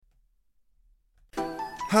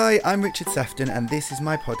Hi, I'm Richard Sefton and this is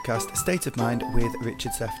my podcast, State of Mind with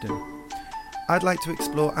Richard Sefton. I'd like to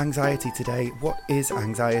explore anxiety today. What is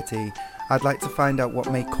anxiety? I'd like to find out what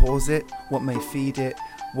may cause it, what may feed it,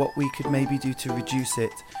 what we could maybe do to reduce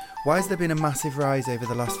it. Why has there been a massive rise over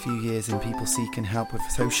the last few years in people seeking help with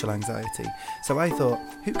social anxiety? So I thought,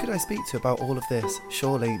 who could I speak to about all of this?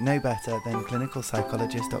 Surely no better than clinical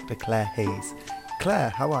psychologist Dr. Claire Hayes.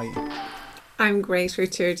 Claire, how are you? I'm great,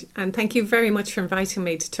 Richard, and thank you very much for inviting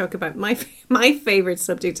me to talk about my favourite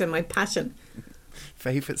subject and my passion.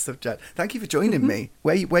 Favourite subject. Thank you for joining me.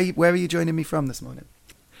 Where are you joining me from this morning?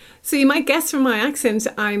 So you might guess from my accent,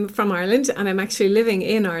 I'm from Ireland and I'm actually living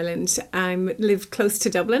in Ireland. I live close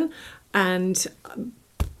to Dublin, and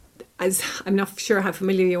as I'm not sure how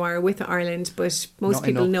familiar you are with Ireland, but most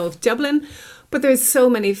people know of Dublin. But there's so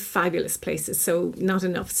many fabulous places, so not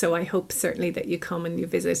enough. So I hope certainly that you come and you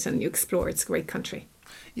visit and you explore. It's a great country.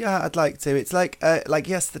 Yeah, I'd like to. It's like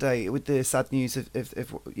yesterday with the sad news of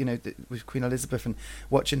with Queen Elizabeth and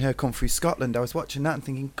watching her come through Scotland. I was watching that and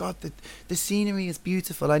thinking, God, the scenery is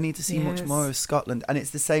beautiful. I need to see much more of Scotland. And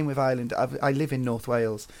it's the same with Ireland. I live in North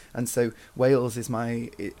Wales, and so Wales is my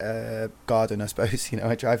garden, I suppose.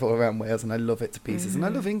 I drive all around Wales and I love it to pieces. And I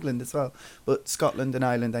love England as well. But Scotland and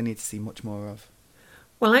Ireland I need to see much more of.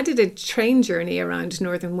 Well, I did a train journey around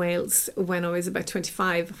Northern Wales when I was about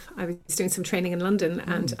 25. I was doing some training in London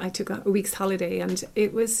and I took a week's holiday and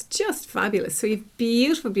it was just fabulous. So you have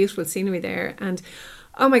beautiful, beautiful scenery there. And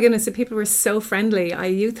oh my goodness, the people were so friendly. I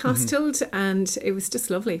youth hosteled and it was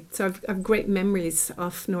just lovely. So I've great memories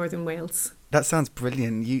of Northern Wales. That sounds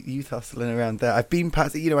brilliant. Youth hosteling around there. I've been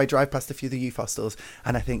past, I drive past a few of the youth hostels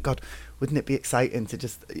and I think, God, wouldn't it be exciting to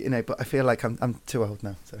just, but I feel like I'm too old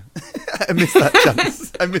now. So I missed that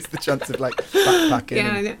chance. I missed the chance of backpacking.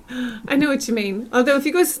 Yeah, I know what you mean. Although if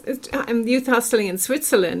you go youth hosteling in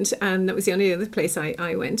Switzerland, and that was the only other place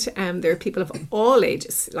I went, there are people of all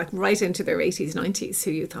ages, like right into their 80s, 90s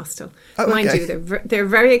who youth hostel. Oh, Mind okay. you, they're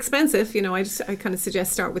very expensive. I kind of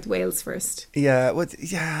suggest start with Wales first. Yeah,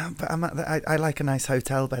 but I like a nice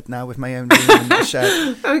hotel bed now with my own room and a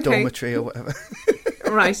shared dormitory or whatever.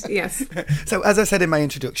 Right, yes. So as I said in my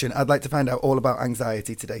introduction, I'd like to find out all about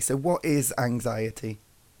anxiety today. So what is anxiety?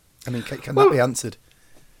 I mean, can that be answered?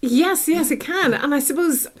 Yes, it can. And I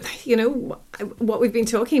suppose, what we've been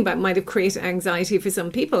talking about might have created anxiety for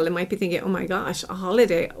some people. They might be thinking, oh my gosh, a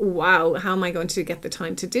holiday. Wow, how am I going to get the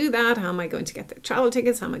time to do that? How am I going to get the travel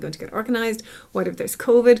tickets? How am I going to get organised? What if there's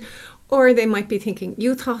COVID? Or they might be thinking,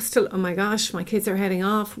 youth hostel, oh my gosh, my kids are heading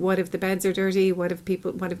off. What if the beds are dirty? What if they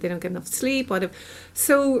don't get enough sleep?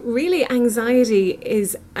 So really anxiety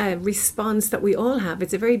is a response that we all have.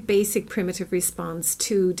 It's a very basic, primitive response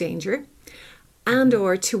to danger and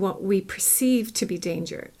or to what we perceive to be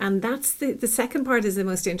danger. And that's the second part is the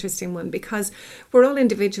most interesting one because we're all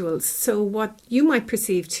individuals. So what you might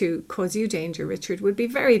perceive to cause you danger, Richard, would be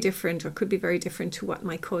very different or could be very different to what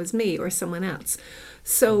might cause me or someone else.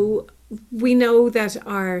 So we know that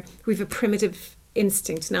we've a primitive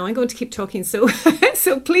instinct. Now I'm going to keep talking, so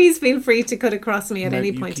please feel free to cut across me at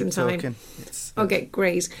any point in time. Okay,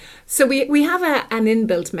 great. So we have an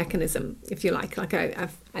inbuilt mechanism, if you like an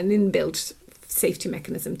inbuilt safety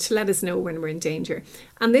mechanism to let us know when we're in danger.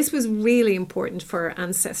 And this was really important for our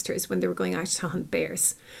ancestors when they were going out to hunt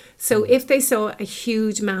bears. So if they saw a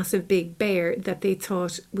huge, massive, big bear that they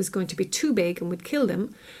thought was going to be too big and would kill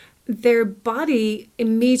them, their body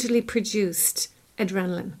immediately produced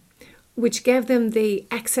adrenaline, which gave them the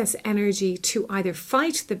excess energy to either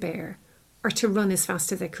fight the bear or to run as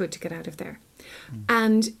fast as they could to get out of there.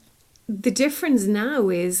 And the difference now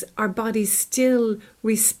is our bodies still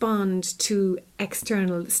respond to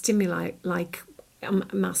external stimuli like a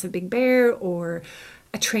massive big bear or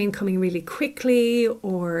a train coming really quickly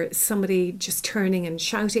or somebody just turning and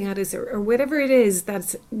shouting at us or whatever it is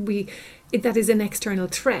that is an external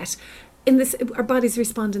threat. Our bodies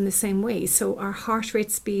respond in the same way. So our heart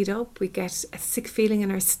rate speed up, we get a sick feeling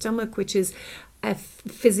in our stomach, which is a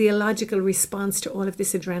physiological response to all of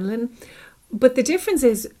this adrenaline. But the difference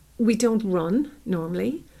is we don't run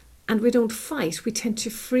normally and we don't fight. We tend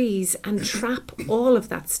to freeze and trap all of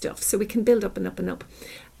that stuff so we can build up and up and up.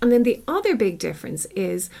 And then the other big difference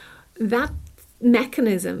is that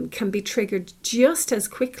mechanism can be triggered just as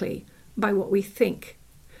quickly by what we think.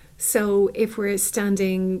 So if we're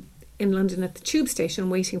standing in London at the tube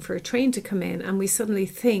station waiting for a train to come in and we suddenly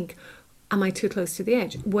think, am I too close to the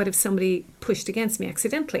edge? What if somebody pushed against me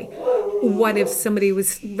accidentally? What if somebody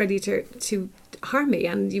was ready to harm me?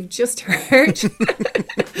 And you've just heard Sonny,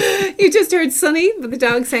 the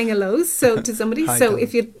dog, saying hello to somebody. Hi, so Tom.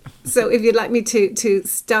 if you So if you'd like me to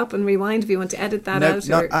stop and rewind, if you want to edit that No, out.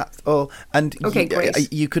 not at all. And Okay,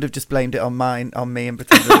 great. you could have just blamed it on me and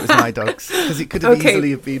pretended it was my dogs, because it could have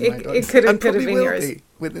easily have been my dogs. It could have probably been will yours. be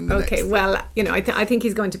within the Okay, next. well, I think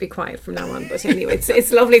he's going to be quiet from now on. But anyway,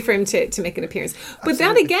 it's lovely for him to make an appearance. But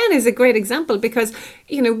that again is a great example, because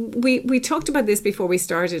we talked about this before we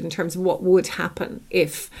started in terms of what would happen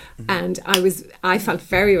if, and I felt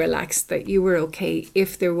very relaxed that you were okay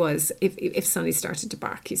if Sonny started to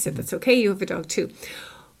bark. You said that's okay. You have a dog too.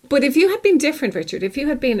 But if you had been different, Richard, if you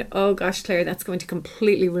had been, oh gosh, Claire, that's going to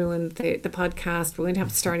completely ruin the podcast. We're going to have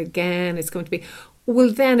to start again. It's going to be.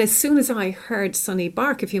 Well, then as soon as I heard Sonny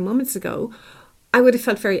bark a few moments ago, I would have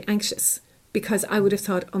felt very anxious, because I would have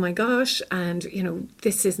thought, oh my gosh, and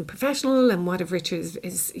this isn't professional, and what if Richard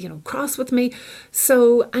is cross with me?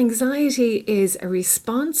 So anxiety is a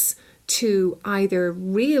response to either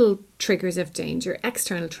real triggers of danger,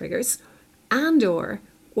 external triggers, and or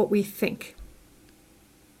what we think.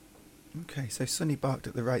 Okay, so Sonny barked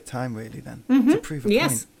at the right time, really, then, Mm-hmm. to prove a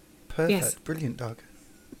point. Perfect, Yes. Brilliant dog.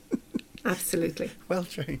 Absolutely. Well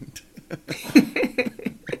trained.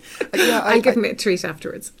 I'll give him a treat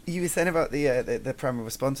afterwards. You were saying about the primal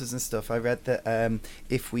responses and stuff. I read that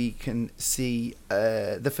if we can see,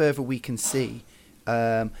 the further we can see,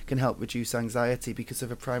 can help reduce anxiety because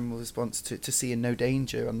of a primal response to seeing no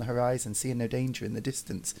danger on the horizon, seeing no danger in the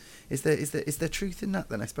distance. Is there truth in that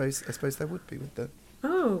then? I suppose there would be with the.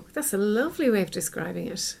 Oh, that's a lovely way of describing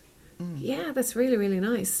it. Yeah, that's really, really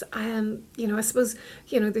nice. I suppose,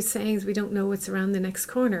 there's sayings, we don't know what's around the next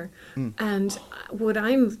corner. And what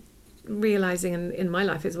I'm realizing in my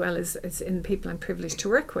life as well as in people I'm privileged to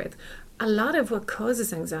work with, a lot of what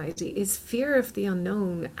causes anxiety is fear of the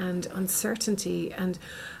unknown and uncertainty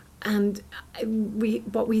and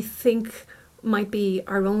what we think might be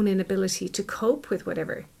our own inability to cope with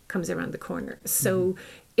whatever comes around the corner. So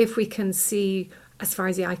if we can see as far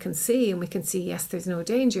as the eye can see, and we can see, yes, there's no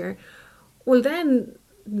danger, well, then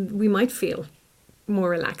we might feel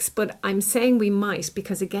more relaxed. But I'm saying we might,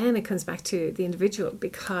 because again, it comes back to the individual,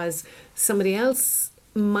 because somebody else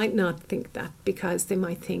might not think that, because they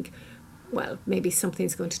might think, well, maybe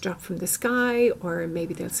something's going to drop from the sky, or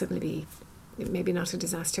maybe there'll suddenly be, maybe not a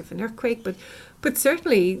disaster of an earthquake, but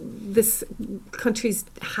certainly this countries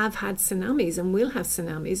have had tsunamis and will have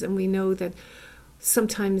tsunamis, and we know that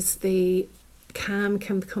sometimes the calm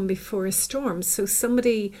can come before a storm. So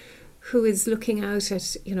somebody who is looking out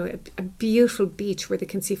at a beautiful beach where they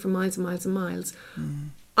can see for miles and miles and miles,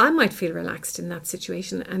 I might feel relaxed in that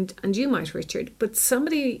situation, and you might, Richard, but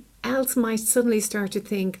somebody else might suddenly start to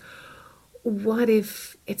think, what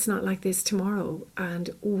if it's not like this tomorrow, and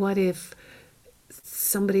what if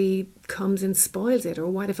somebody comes and spoils it, or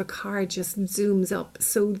what if a car just zooms up?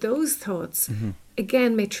 So those thoughts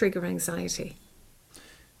again may trigger anxiety.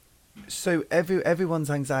 So everyone's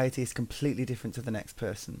anxiety is completely different to the next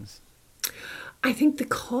person's. I think the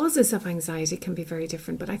causes of anxiety can be very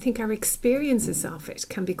different, but I think our experiences of it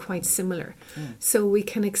can be quite similar. So we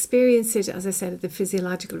can experience it, as I said, the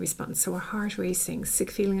physiological response. So our heart racing, sick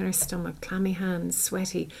feeling in our stomach, clammy hands,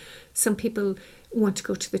 sweaty. Some people want to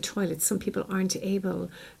go to the toilet. Some people aren't able.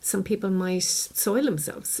 Some people might soil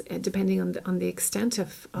themselves, depending on the extent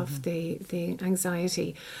of the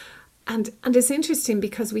anxiety. And it's interesting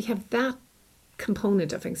because we have that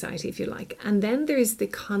component of anxiety, if you like, and then there's the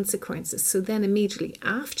consequences. So then immediately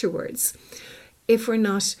afterwards, if we're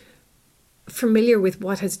not familiar with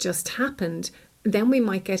what has just happened, then we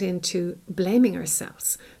might get into blaming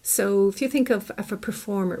ourselves. So if you think of a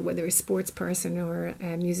performer, whether a sports person or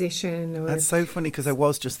a musician, or that's so funny, because I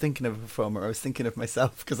was just thinking of a performer. I was thinking of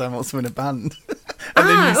myself, because I'm also in a band. And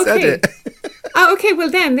then you said it. Oh, okay. Well,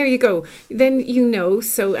 then there you go. Then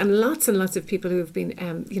so, and lots of people who have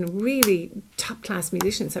been, really top class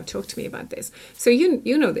musicians have talked to me about this. So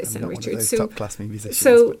you know this, I'm and not Richard. one of those So top class musicians.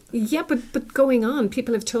 So yeah, but going on,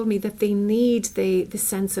 people have told me that they need the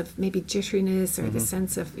sense of maybe jitteriness, or the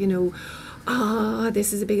sense of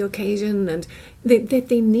this is a big occasion, and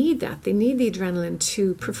they need that. They need the adrenaline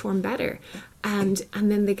to perform better. And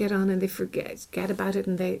then they get on and they forget about it,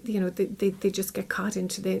 and they just get caught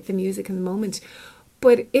into the music and the moment.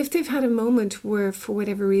 But if they've had a moment where, for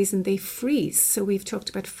whatever reason, they freeze, so we've talked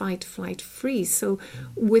about fight, flight, freeze. So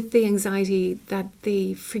with the anxiety that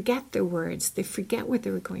they forget their words, they forget what they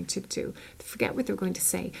were going to do, they forget what they were going to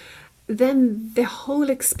say, then the whole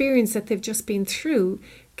experience that they've just been through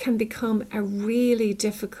can become a really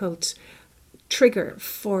difficult trigger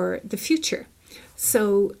for the future.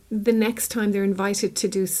 So the next time they're invited to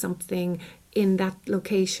do something in that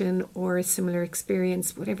location or a similar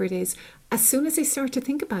experience, whatever it is, as soon as they start to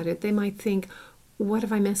think about it, they might think, what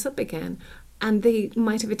if I mess up again? And they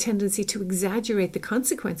might have a tendency to exaggerate the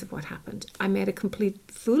consequence of what happened. I made a complete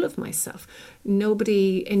fool of myself.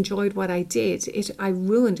 Nobody enjoyed what I did. I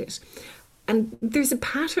ruined it. And there's a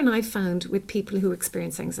pattern I found with people who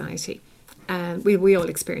experience anxiety. And we all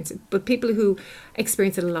experience it, but people who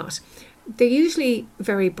experience it a lot, they're usually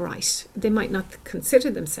very bright. They might not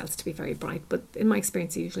consider themselves to be very bright, but in my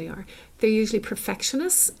experience, they usually are. They're usually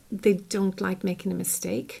perfectionists. They don't like making a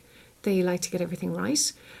mistake. They like to get everything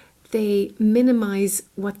right. They minimize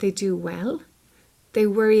what they do well. They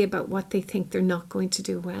worry about what they think they're not going to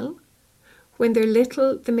do well. When they're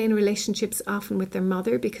little, the main relationship's often with their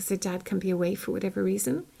mother because their dad can be away for whatever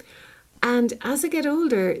reason. And as they get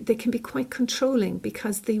older, they can be quite controlling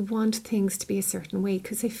because they want things to be a certain way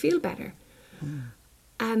because they feel better.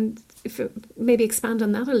 And maybe expand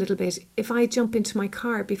on that a little bit. If I jump into my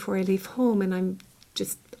car before I leave home and I'm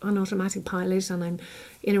just on automatic pilot and I'm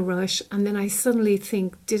in a rush, and then I suddenly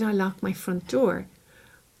think, did I lock my front door?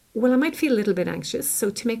 Well, I might feel a little bit anxious.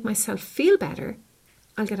 So to make myself feel better,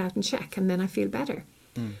 I'll get out and check, and then I feel better.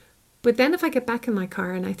 But then if I get back in my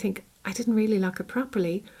car and I think I didn't really lock it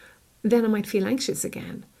properly, then I might feel anxious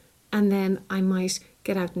again. And then I might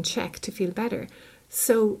get out and check to feel better.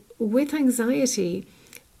 So with anxiety,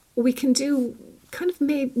 we can do kind of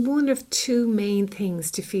one of two main things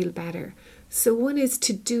to feel better. So one is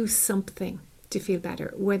to do something to feel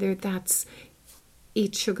better, whether that's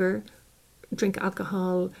eat sugar, drink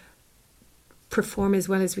alcohol, perform as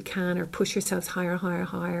well as we can, or push yourselves higher,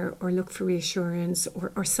 or look for reassurance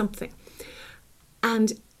or something.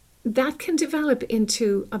 And that can develop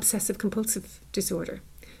into obsessive compulsive disorder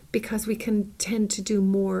because we can tend to do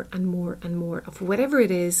more and more and more of whatever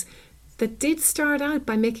it is that did start out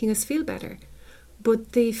by making us feel better.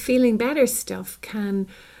 But the feeling better stuff can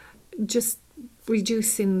just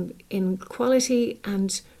reduce in quality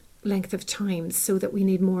and length of time so that we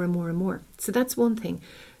need more and more and more. So that's one thing.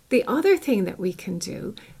 The other thing that we can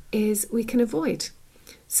do is we can avoid.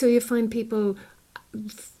 So you find people,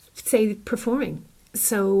 say, performing.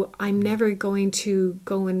 So I'm never going to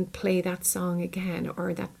go and play that song again,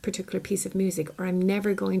 or that particular piece of music, or I'm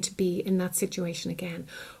never going to be in that situation again,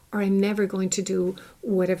 or I'm never going to do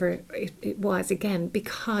whatever it was again,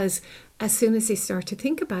 because as soon as they start to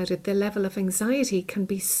think about it, the level of anxiety can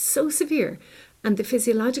be so severe and the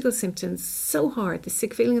physiological symptoms so hard, the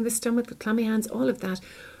sick feeling in the stomach, the clammy hands, all of that,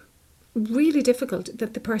 really difficult,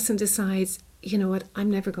 that the person decides, you know what, I'm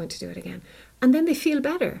never going to do it again. And then they feel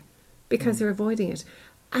better because they're avoiding it.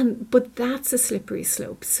 But that's a slippery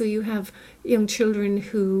slope. So you have young children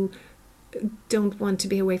who don't want to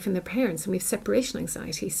be away from their parents, and we have separation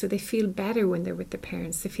anxiety, so they feel better when they're with their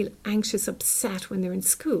parents. They feel anxious, upset when they're in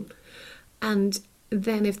school. And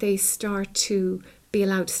then if they start to be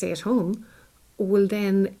allowed to stay at home, well,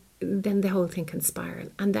 then the whole thing can spiral.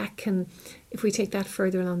 And that can, if we take that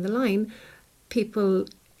further along the line, people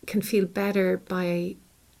can feel better by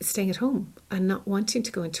staying at home and not wanting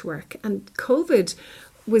to go into work. And COVID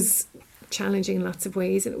was challenging in lots of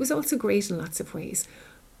ways, and it was also great in lots of ways.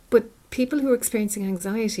 But people who were experiencing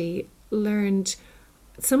anxiety learned,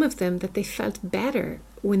 some of them, that they felt better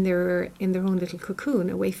when they were in their own little cocoon,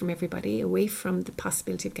 away from everybody, away from the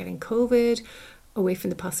possibility of getting COVID, away from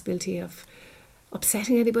the possibility of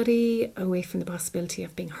upsetting anybody, away from the possibility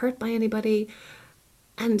of being hurt by anybody.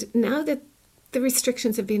 And now that the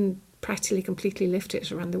restrictions have been practically completely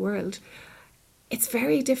lifted around the world, it's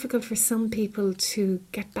very difficult for some people to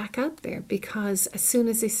get back out there, because as soon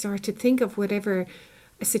as they start to think of whatever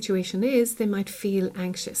a situation is, they might feel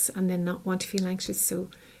anxious and then not want to feel anxious, so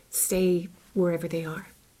stay wherever they are.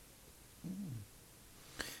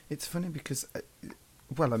 It's funny because,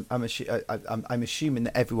 well, I'm assuming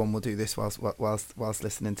that everyone will do this whilst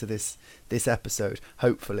listening to this episode,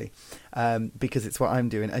 hopefully, because it's what I'm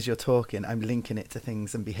doing as you're talking. I'm linking it to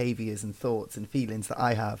things and behaviours and thoughts and feelings that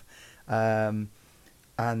I have,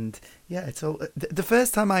 and yeah, it's all. The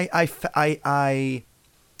first time I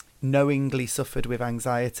knowingly suffered with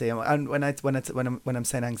anxiety, and when I'm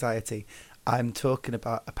saying anxiety, I'm talking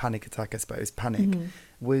about a panic attack, I suppose. Panic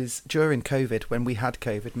was during COVID, when we had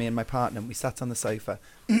COVID, me and my partner, and we sat on the sofa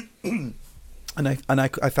and I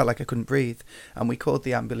felt like I couldn't breathe, and we called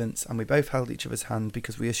the ambulance, and we both held each other's hand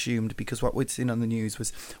because we assumed, because what we'd seen on the news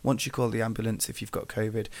was, once you call the ambulance, if you've got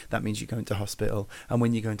COVID, that means you go into hospital, and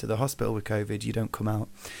when you go into the hospital with COVID, you don't come out.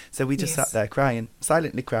 So we just sat there crying,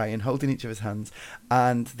 silently crying, holding each other's hands,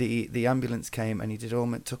 and the ambulance came, and he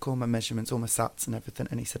took all my measurements, all my SATs and everything,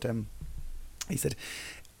 and he said,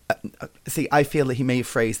 see, I feel that he may have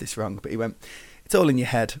phrased this wrong, but he went, "It's all in your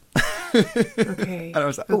head." Okay. And I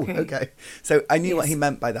was like, oh, okay. So I knew what he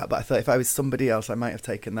meant by that, but I thought if I was somebody else, I might have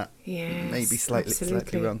taken that maybe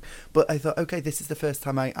slightly wrong. But I thought, okay, this is the first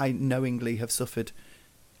time I knowingly have suffered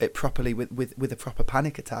it properly with a proper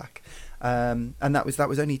panic attack. And that was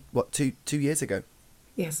only, what, two years ago?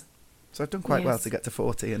 Yes. So I've done quite well to get to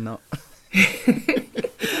 40 and not...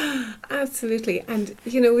 Absolutely. And,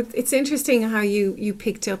 you know, it's interesting how you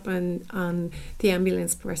picked up on the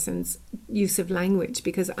ambulance person's use of language,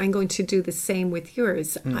 because I'm going to do the same with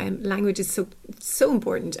yours. Language is so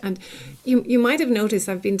important. And you might have noticed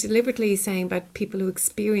I've been deliberately saying about people who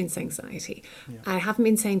experience anxiety. Yeah. I haven't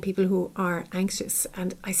been saying people who are anxious.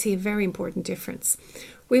 And I see a very important difference.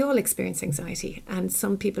 We all experience anxiety, and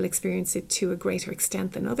some people experience it to a greater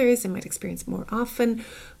extent than others. They might experience it more often.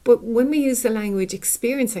 But when we use the language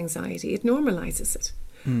experience anxiety, it normalizes it.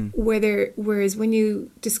 Whereas when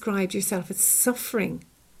you described yourself as suffering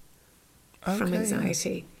from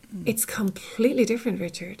anxiety, it's completely different,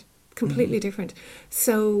 Richard. Completely different.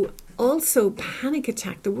 So also panic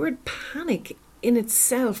attack, the word panic in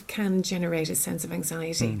itself can generate a sense of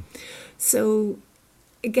anxiety. So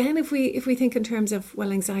again, if we think in terms of,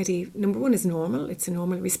 well, anxiety, number one, is normal. It's a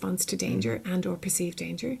normal response to danger and or perceived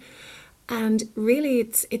danger. And really,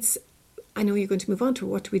 it's. I know you're going to move on to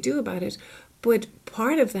what do we do about it, but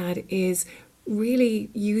part of that is really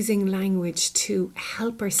using language to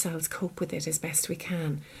help ourselves cope with it as best we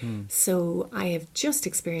can. So I have just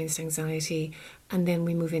experienced anxiety, and then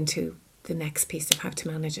we move into the next piece of how to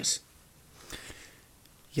manage it.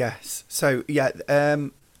 Yes. So,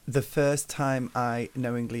 the first time I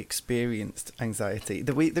knowingly experienced anxiety,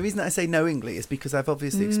 the reason that I say knowingly is because I've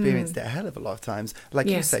obviously experienced it a hell of a lot of times. Like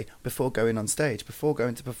you say, before going on stage, before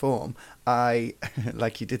going to perform, I,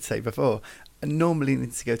 like you did say before, I normally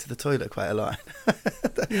need to go to the toilet quite a lot.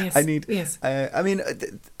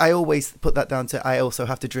 I always put that down to, I also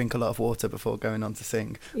have to drink a lot of water before going on to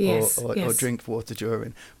sing, or drink water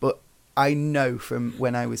during. But I know from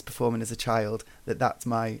when I was performing as a child that that's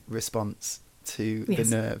my response to the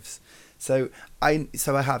nerves. So I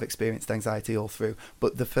have experienced anxiety all through,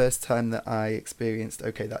 but the first time that I experienced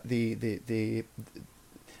that the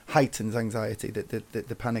heightened anxiety,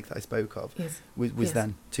 the panic that I spoke of was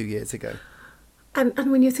then 2 years ago.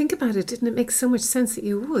 And when you think about it, didn't it make so much sense that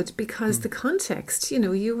you would? Because the context,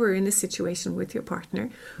 you were in a situation with your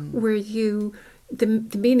partner where the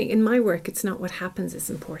meaning, in my work, it's not what happens is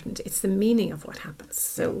important, it's the meaning of what happens.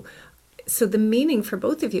 So the meaning for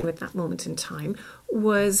both of you at that moment in time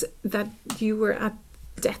was that you were at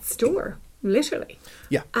death's door, literally.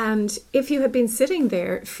 Yeah. And if you had been sitting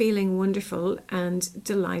there feeling wonderful and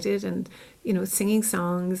delighted and, singing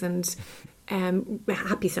songs and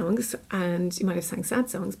happy songs, and you might have sang sad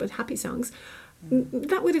songs, but happy songs,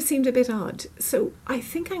 that would have seemed a bit odd. So I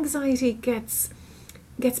think anxiety gets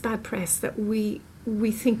bad press, that we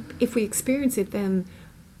think if we experience it, then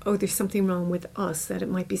there's something wrong with us, that it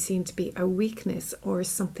might be seen to be a weakness or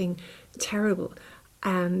something terrible.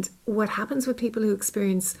 And what happens with people who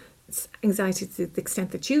experience anxiety to the extent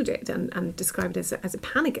that you did and described it as a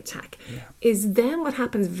panic attack is then what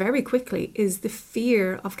happens very quickly is the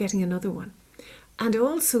fear of getting another one. And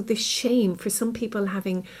also the shame for some people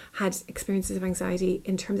having had experiences of anxiety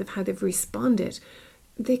in terms of how they've responded.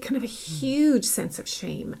 They can have a huge sense of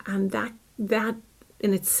shame, and that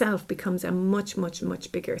in itself becomes a much, much,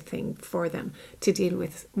 much bigger thing for them to deal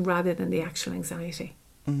with rather than the actual anxiety.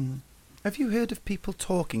 Have you heard of people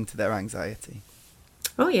talking to their anxiety?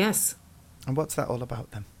 Oh, yes. And what's that all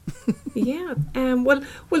about then? Well,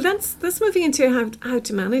 that's moving into how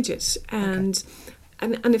to manage it. And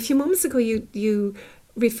a few moments ago, you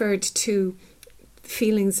referred to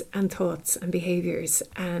feelings and thoughts and behaviours,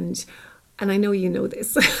 and I know you know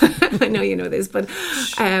this. I know you know this, but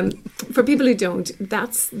for people who don't,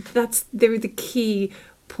 they're the key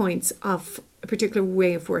points of a particular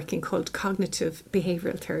way of working called cognitive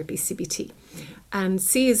behavioural therapy, CBT. And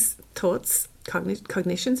C is thoughts,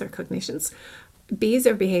 cognitions or cognitions. B is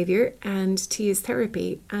our behaviour, and T is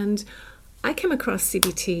therapy. And I came across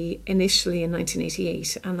CBT initially in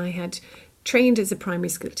 1988, and I had trained as a primary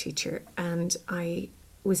school teacher, and I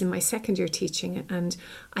was in my second year teaching, and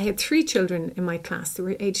I had 3 children in my class that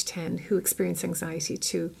were age 10 who experienced anxiety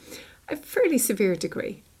to a fairly severe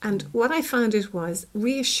degree. And what I found it was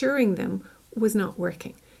reassuring them was not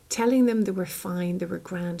working. Telling them they were fine, they were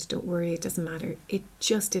grand, don't worry, it doesn't matter. It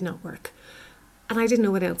just did not work. And I didn't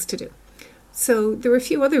know what else to do. So there were a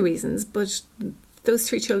few other reasons, but those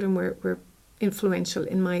 3 children were influential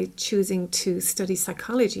in my choosing to study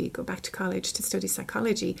psychology, go back to college to study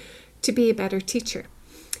psychology, to be a better teacher.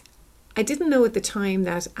 I didn't know at the time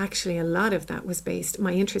that actually a lot of that was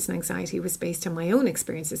my interest in anxiety was based on my own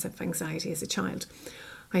experiences of anxiety as a child.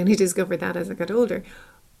 I only discovered that as I got older.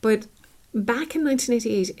 But back in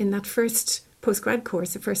 1988, in that first postgrad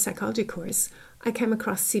course, the first psychology course, I came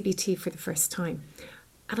across CBT for the first time.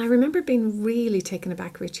 And I remember being really taken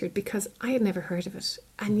aback, Richard, because I had never heard of it.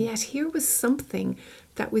 And yet here was something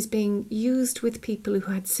that was being used with people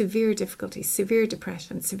who had severe difficulties, severe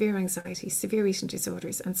depression, severe anxiety, severe eating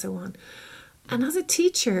disorders, and so on. And as a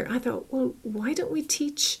teacher, I thought, well, why don't we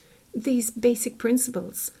teach these basic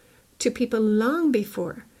principles to people long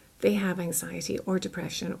before they have anxiety or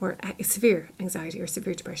depression or severe anxiety or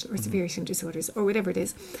severe depression or severe eating disorders or whatever it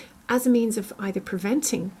is, as a means of either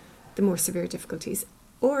preventing the more severe difficulties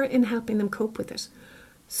or in helping them cope with it.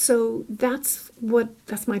 So that's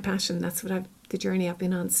my passion. That's what the journey I've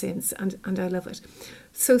been on since, and I love it.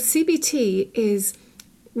 So CBT is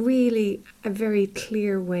really a very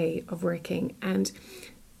clear way of working, and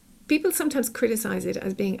people sometimes criticize it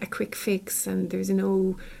as being a quick fix and there's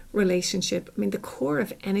no relationship. I mean, the core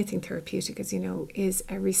of anything therapeutic, as you know, is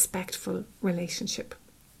a respectful relationship.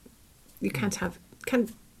 You can't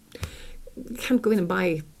go in and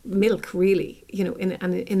buy milk, really, you know, in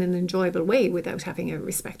an enjoyable way without having a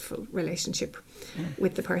respectful relationship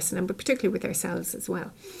with the person, and but particularly with ourselves as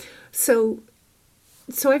well. So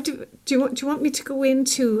do you want me to go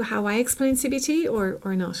into how I explain CBT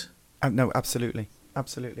or not? No, absolutely.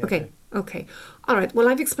 Okay. All right. Well,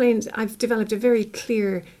 I've developed a very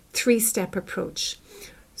clear 3-step approach.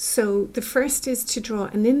 So the first is to draw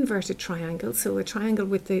an inverted triangle, so a triangle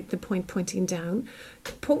with the point pointing down.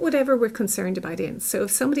 Put whatever we're concerned about in. So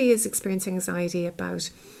if somebody is experiencing anxiety about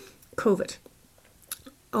COVID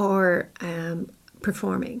or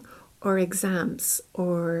performing or exams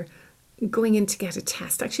or going in to get a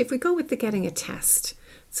test. Actually, if we go with the getting a test,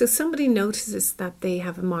 so somebody notices that they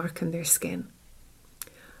have a mark on their skin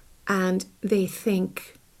and they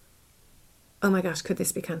think, oh my gosh, could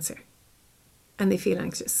this be cancer? And they feel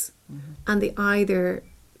anxious. And they either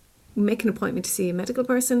make an appointment to see a medical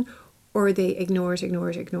person or they ignore it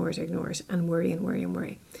and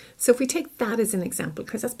worry. So if we take that as an example,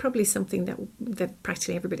 because that's probably something that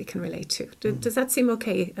practically everybody can relate to. Does that seem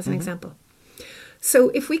okay as an example? So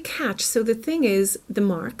if we catch, so the thing is the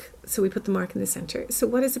mark, so we put the mark in the centre. So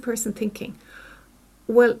what is the person thinking?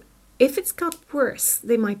 Well, if it's got worse,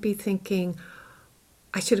 they might be thinking,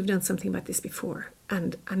 I should have done something about this before.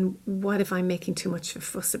 And what if I'm making too much of a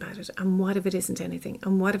fuss about it? And what if it isn't anything?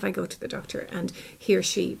 And what if I go to the doctor and he or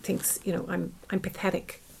she thinks, you know, I'm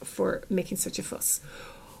pathetic for making such a fuss?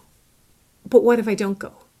 But what if I don't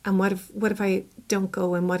go? And what if I don't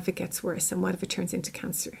go, and what if it gets worse? And what if it turns into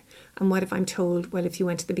cancer? And what if I'm told, well, if you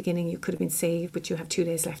went at the beginning, you could have been saved, but you have 2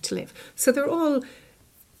 days left to live? So they're all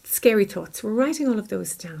scary thoughts. We're writing all of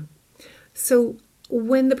those down. So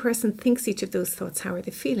when the person thinks each of those thoughts, how are they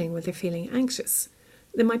feeling? Well, they're feeling anxious.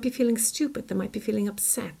 They might be feeling stupid. They might be feeling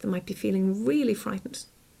upset. They might be feeling really frightened.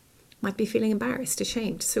 Might be feeling embarrassed,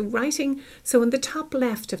 ashamed. So on the top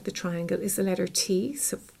left of the triangle is the letter T,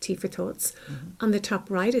 so T for thoughts. On the top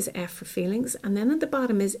right is F for feelings. And then at the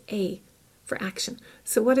bottom is A for action.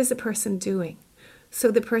 So what is the person doing? So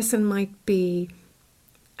the person might be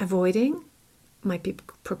avoiding, might be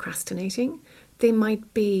procrastinating. They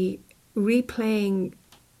might be replaying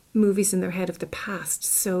movies in their head of the past.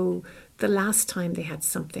 So the last time they had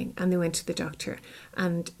something and they went to the doctor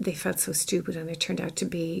and they felt so stupid and it turned out to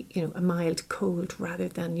be, you know, a mild cold rather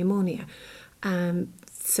than pneumonia.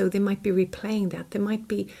 So they might be replaying that. They might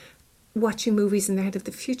be watching movies in their head of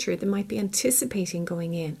the future. They might be anticipating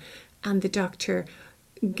going in and the doctor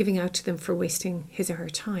giving out to them for wasting his or her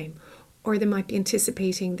time. Or they might be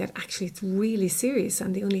anticipating that actually it's really serious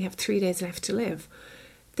and they only have 3 days left to live.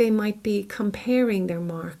 They might be comparing their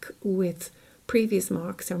mark with previous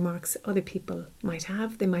marks or marks other people might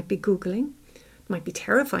have. They might be Googling, might be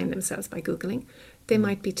terrifying themselves by Googling. They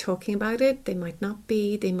might be talking about it. They might not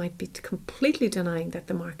be. They might be completely denying that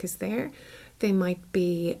the mark is there. They might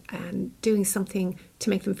be doing something to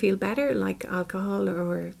make them feel better, like alcohol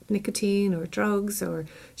or nicotine or drugs or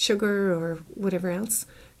sugar or whatever else.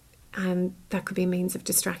 And that could be a means of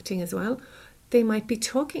distracting as well. They might be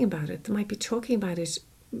talking about it. They might be talking about it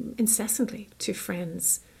incessantly to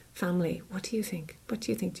friends, family. What do you think? What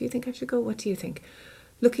do you think? Do you think I should go? What do you think?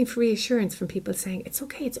 Looking for reassurance from people saying, it's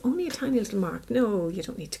okay, it's only a tiny little mark. No, you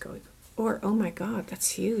don't need to go. Or, oh my God,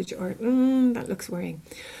 that's huge. Or, that looks worrying.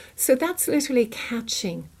 So that's literally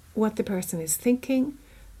catching what the person is thinking,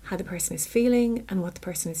 how the person is feeling, and what the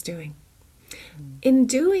person is doing. In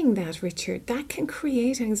doing that, Richard, that can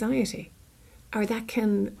create anxiety, or that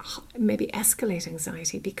can maybe escalate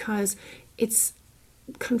anxiety, because it's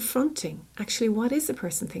confronting actually what is the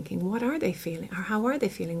person thinking, what are they feeling, or how are they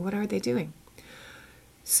feeling, what are they doing.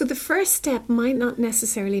 So the first step might not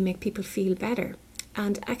necessarily make people feel better.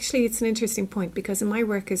 And actually it's an interesting point, because in my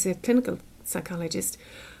work as a clinical psychologist,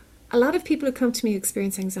 a lot of people who come to me who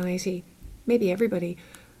experience anxiety, maybe everybody,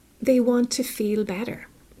 they want to feel better.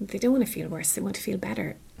 They don't want to feel worse, they want to feel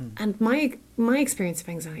better. And my experience of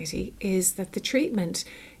anxiety is that the treatment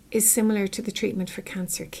is similar to the treatment for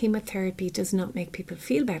cancer. Chemotherapy does not make people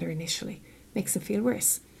feel better initially, it makes them feel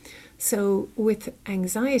worse. So with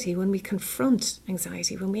anxiety, when we confront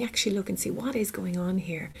anxiety, when we actually look and see what is going on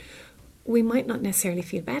here, we might not necessarily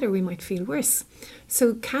feel better, we might feel worse.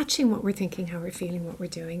 So catching what we're thinking, how we're feeling, what we're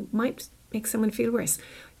doing might make someone feel worse.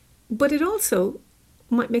 But it also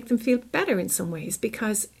might make them feel better in some ways,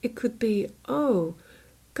 because it could be, oh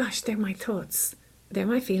gosh, they're my thoughts, they're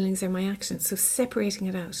my feelings, they're my actions. So separating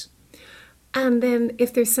it out. And then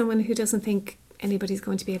if there's someone who doesn't think anybody's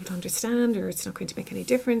going to be able to understand, or it's not going to make any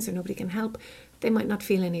difference, or nobody can help, they might not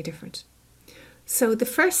feel any different. So the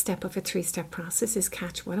first step of a 3-step process is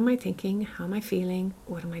catch what am I thinking, how am I feeling,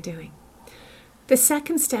 what am I doing. The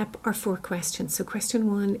second step are 4 questions. So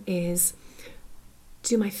question 1 is,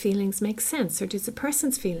 do my feelings make sense, or does the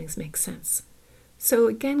person's feelings make sense? So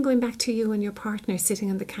again, going back to you and your partner sitting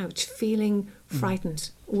on the couch, feeling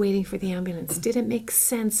frightened, waiting for the ambulance. Did it make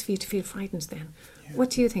sense for you to feel frightened then? Yeah.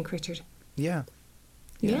 What do you think, Richard? Yeah,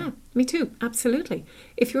 me too, absolutely.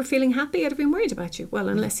 If you're feeling happy, I'd have been worried about you. Well,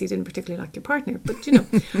 unless you didn't particularly like your partner, but you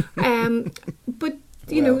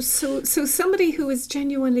know. So somebody who is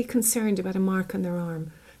genuinely concerned about a mark on their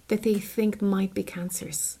arm that they think might be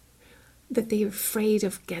cancerous, that they're afraid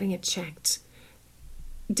of getting it checked,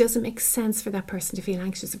 does it make sense for that person to feel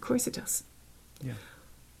anxious? Of course it does. Yeah.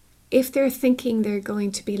 If they're thinking they're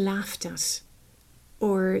going to be laughed at,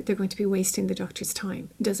 or they're going to be wasting the doctor's time,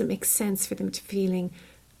 does it make sense for them to feeling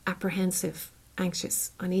apprehensive,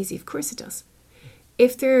 anxious, uneasy? Of course it does.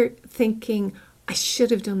 If they're thinking, I should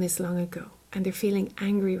have done this long ago, and they're feeling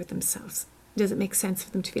angry with themselves, does it make sense for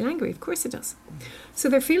them to feel angry? Of course it does. So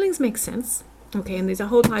their feelings make sense. Okay, and there's a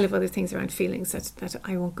whole pile of other things around feelings that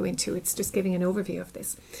I won't go into. It's just giving an overview of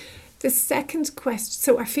this. The second question,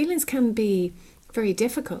 so our feelings can be very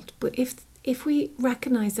difficult, but if we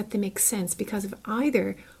recognise that they make sense because of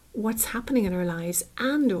either what's happening in our lives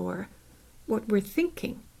and or what we're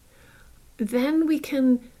thinking, then we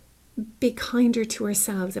can be kinder to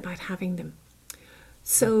ourselves about having them.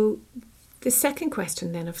 So the second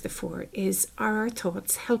question then of the 4 is, are our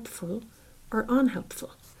thoughts helpful or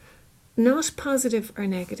unhelpful? Not positive or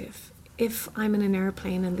negative. If I'm in an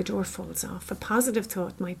airplane and the door falls off, a positive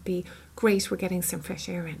thought might be, great, we're getting some fresh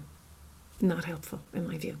air in. Not helpful, in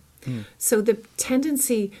my view. So the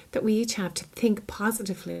tendency that we each have to think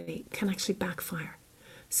positively can actually backfire.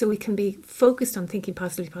 So we can be focused on thinking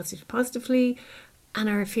positively, and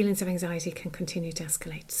our feelings of anxiety can continue to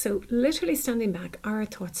escalate. So literally standing back, are our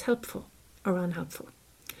thoughts helpful or unhelpful?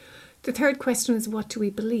 The third question is, what do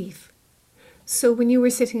we believe? So when you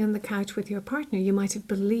were sitting on the couch with your partner, you might have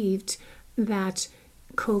believed that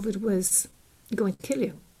COVID was going to kill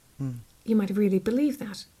you. You might have really believed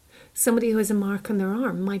that. Somebody who has a mark on their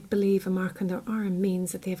arm might believe a mark on their arm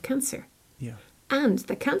means that they have cancer. Yeah. And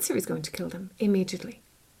that cancer is going to kill them immediately.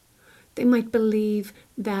 They might believe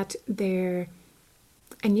that they're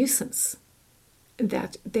a nuisance,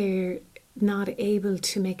 that they're not able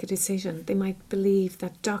to make a decision. They might believe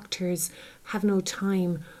that doctors have no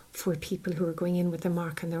time for people who are going in with a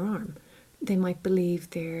mark on their arm. They might believe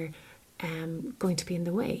they're going to be in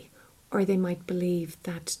the way. Or they might believe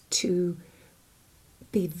that to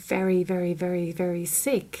be very, very, very, very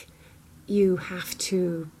sick, you have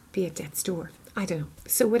to be at death's door. I don't know.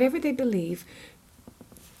 So whatever they believe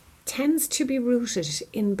tends to be rooted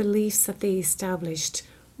in beliefs that they established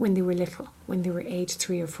when they were little, when they were age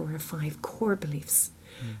 3 or 4 or 5, core beliefs.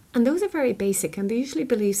 And those are very basic, and they're usually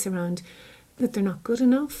beliefs around that they're not good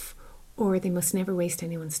enough, or they must never waste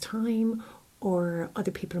anyone's time, or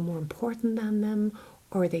other people are more important than them,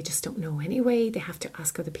 or they just don't know anyway, they have to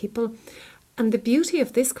ask other people. And the beauty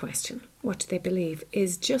of this question, what do they believe,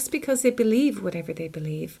 is just because they believe whatever they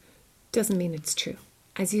believe doesn't mean it's true.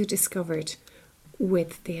 As you discovered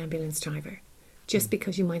with the ambulance driver, just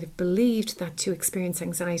because you might have believed that to experience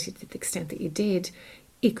anxiety to the extent that you did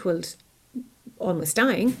equaled almost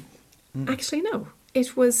dying, actually no.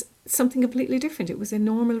 It was something completely different. It was a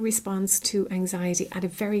normal response to anxiety at a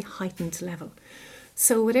very heightened level.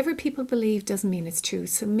 So whatever people believe doesn't mean it's true.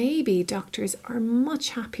 So maybe doctors are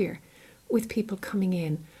much happier with people coming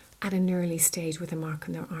in at an early stage with a mark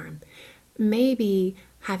on their arm. Maybe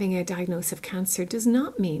having a diagnosis of cancer does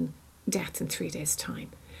not mean death in 3 days'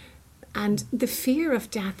 time. And the fear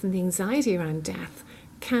of death and the anxiety around death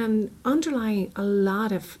can underlie a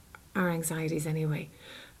lot of our anxieties anyway.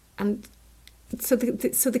 And so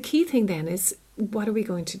the key thing then is, what are we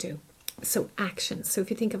going to do? So action. So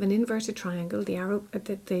if you think of an inverted triangle, the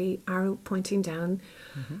arrow pointing down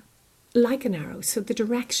like an arrow. So the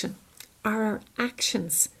direction. Are our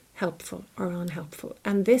actions helpful or unhelpful?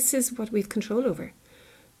 And this is what we've control over.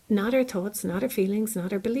 Not our thoughts, not our feelings,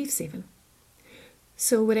 not our beliefs even.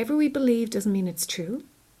 So whatever we believe doesn't mean it's true,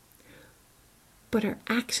 but our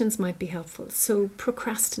actions might be helpful. So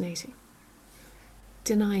procrastinating,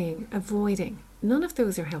 denying, avoiding, none of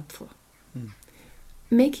those are helpful.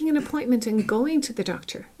 Making an appointment and going to the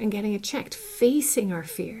doctor and getting it checked, facing our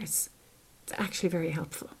fears, it's actually very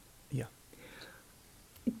helpful. Yeah.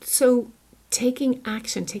 So taking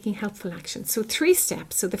action, taking helpful action. So 3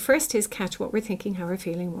 steps. So the first is catch what we're thinking, how we're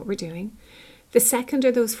feeling, what we're doing. The second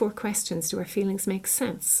are those 4 questions. Do our feelings make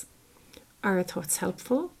sense? Are our thoughts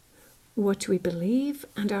helpful? What do we believe?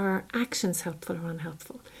 And are our actions helpful or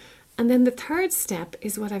unhelpful? And then the third step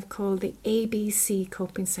is what I've called the ABC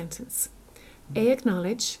coping sentence. A,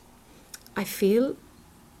 acknowledge, I feel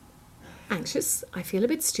anxious, I feel a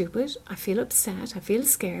bit stupid, I feel upset, I feel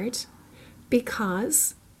scared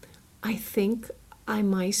because I think I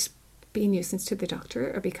might be a nuisance to the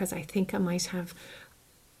doctor, or because I think I might have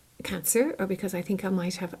cancer, or because I think I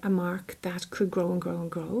might have a mark that could grow and grow and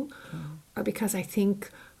grow, or because I think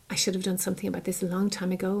I should have done something about this a long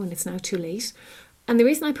time ago and it's now too late. And the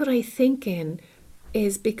reason I put I think in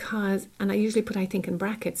is because, and I usually put I think in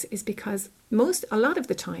brackets, is because a lot of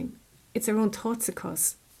the time it's our own thoughts that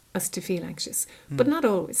cause us to feel anxious, but not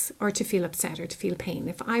always, or to feel upset or to feel pain.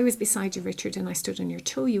 If I was beside you, Richard, and I stood on your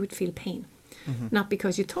toe, you would feel pain. Not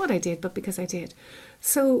because you thought I did, but because I did.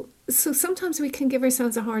 So sometimes we can give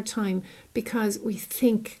ourselves a hard time because we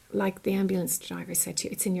think, like the ambulance driver said to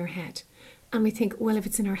you, it's in your head. And we think, well, if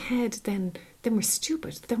it's in our head, then we're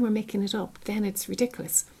stupid, then we're making it up, then it's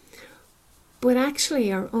ridiculous. But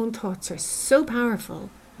actually our own thoughts are so powerful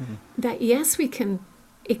that yes, it can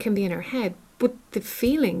be in our head, but the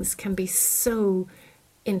feelings can be so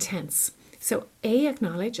intense. So A,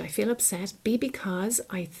 acknowledge, I feel upset. B, because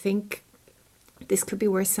I think this could be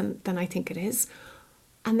worse than I think it is.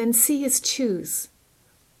 And then C is choose.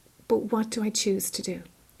 But what do I choose to do?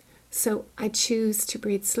 So I choose to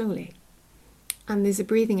breathe slowly. And there's a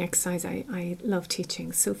breathing exercise I love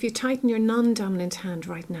teaching. So if you tighten your non-dominant hand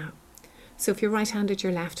right now, so if you're right-handed,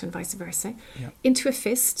 you're left, and vice versa, into a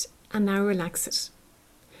fist, and now relax it.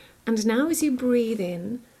 And now as you breathe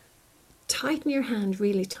in, tighten your hand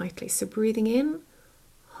really tightly. So breathing in,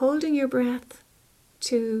 holding your breath,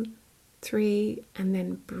 2, 3, and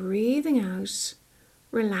then breathing out,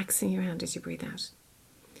 relaxing your hand as you breathe out.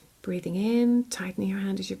 Breathing in, tightening your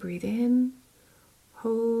hand as you breathe in,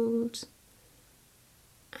 hold,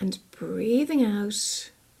 and breathing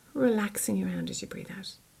out, relaxing your hand as you breathe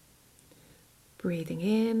out. Breathing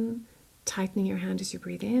in, tightening your hand as you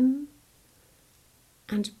breathe in,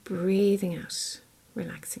 and breathing out,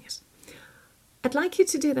 relaxing it. I'd like you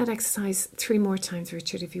to do that exercise 3 more times,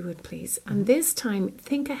 Richard, if you would please. And this time,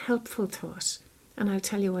 think a helpful thought, and I'll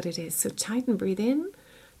tell you what it is. So tighten, breathe in,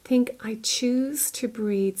 think I choose to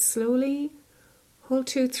breathe slowly, hold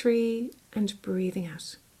 2, 3, and breathing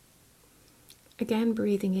out. Again,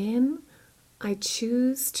 breathing in, I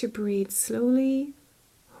choose to breathe slowly,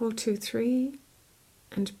 hold 2, 3,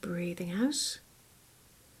 and breathing out.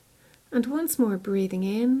 And once more, breathing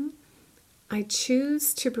in, I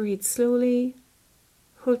choose to breathe slowly,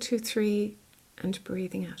 hold 2, 3, and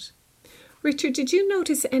breathing out. Richard, did you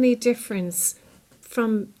notice any difference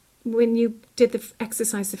from when you did the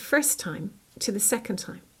exercise the first time to the second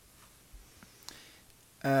time?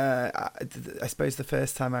 I suppose the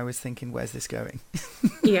first time I was thinking, where's this going?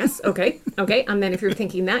 Yes, okay. And then if you're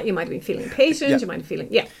thinking that, you might have been feeling impatient, you might be feeling,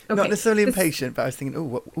 okay. Not necessarily impatient, but I was thinking,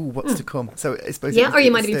 what's to come? So I suppose or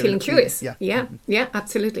you might have been feeling curious. Yeah,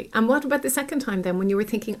 absolutely. And what about the second time then, when you were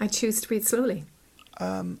thinking, I choose to breathe slowly?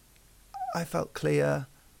 I felt clear.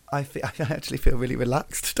 I actually feel really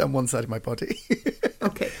relaxed down one side of my body.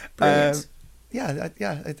 Okay, brilliant.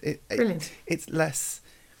 Brilliant. It's less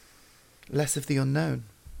of the unknown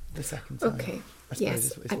the second time. Okay, I suppose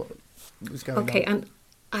yes. is what was going on. Okay,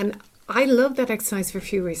 and I love that exercise for a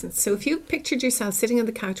few reasons. So if you pictured yourself sitting on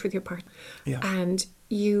the couch with your partner, and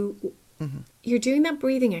you're doing that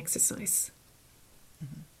breathing exercise,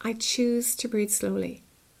 I choose to breathe slowly,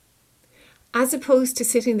 as opposed to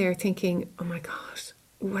sitting there thinking, oh my God,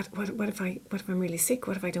 what if I'm really sick?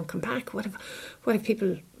 What if I don't come back? What if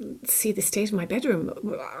people see the state of my bedroom?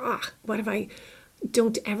 What if I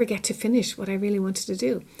don't ever get to finish what I really wanted to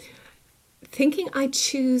do? thinking I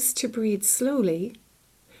choose to breathe slowly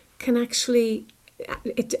can actually,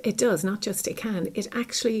 it does, not just it can, it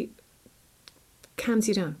actually calms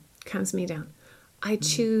me down. I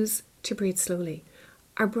choose to breathe slowly.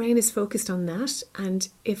 Our brain is focused on that, and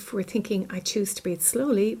if we're thinking I choose to breathe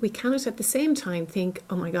slowly, we cannot at the same time think,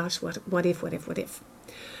 oh my gosh, what if?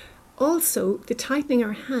 Also, the tightening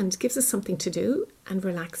our hand gives us something to do and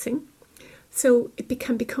relaxing. So it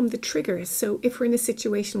can become the trigger. So if we're in a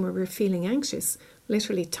situation where we're feeling anxious,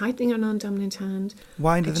 literally tightening our non-dominant hand.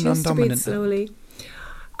 Why the non-dominant? Slowly.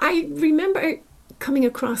 I remember coming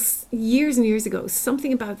across years and years ago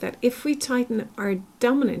something about that. If we tighten our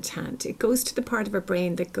dominant hand, it goes to the part of our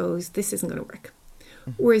brain that goes, this isn't going to work.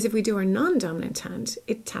 Whereas if we do our non-dominant hand,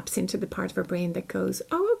 it taps into the part of our brain that goes,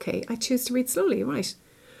 oh, okay, I choose to breathe slowly, right?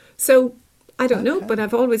 So I don't know, but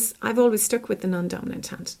I've always stuck with the non-dominant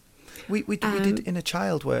hand. We did inner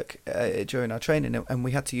child work during our training, and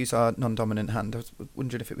we had to use our non-dominant hand. I was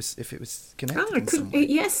wondering if it was connected in some way.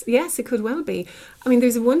 Yes, it could well be. I mean,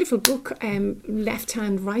 there's a wonderful book, Left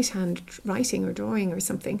Hand, Right Hand Writing or Drawing or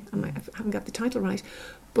something. I haven't got the title right,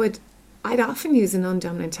 but I'd often use a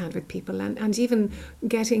non-dominant hand with people, and even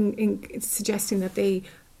suggesting that they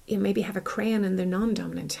maybe have a crayon in their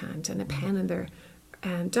non-dominant hand and a pen in their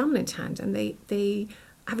dominant hand, and they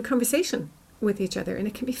have a conversation with each other, and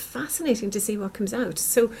it can be fascinating to see what comes out.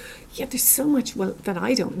 So yeah, there's so much that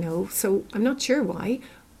I don't know, so I'm not sure why,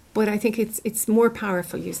 but I think it's more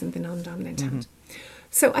powerful using the non-dominant hand.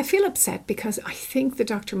 So I feel upset because I think the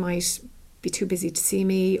doctor might be too busy to see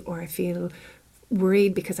me, or I feel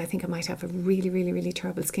worried because I think I might have a really, really, really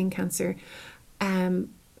terrible skin cancer.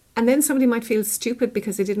 And then somebody might feel stupid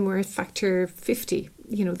because they didn't wear factor 50,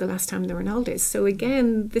 the last time they were in holidays. So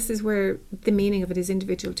again, this is where the meaning of it is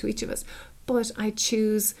individual to each of us. But I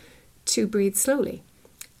choose to breathe slowly.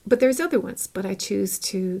 But there's other ones. But I choose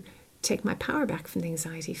to take my power back from the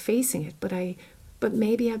anxiety, facing it. But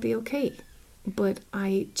maybe I'll be okay. But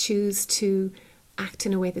I choose to act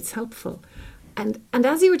in a way that's helpful. And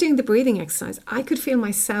as you were doing the breathing exercise, I could feel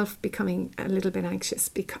myself becoming a little bit anxious,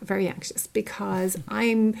 very anxious, because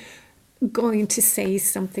I'm going to say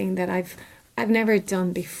something that I've never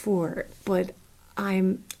done before. But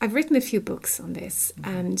I've written a few books on this,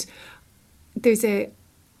 and there's a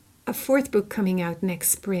fourth book coming out next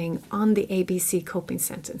spring on the ABC coping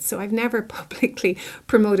sentence. So I've never publicly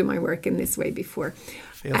promoted my work in this way before.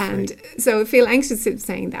 So I feel anxious in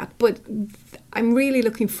saying that. But I'm really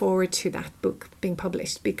looking forward to that book being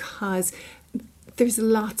published, because there's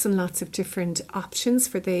lots and lots of different options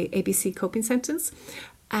for the ABC coping sentence.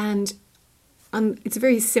 And it's a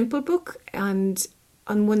very simple book. And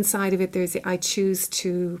on one side of it, there's I choose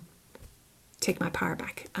to take my power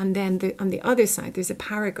back. And then on the other side, there's a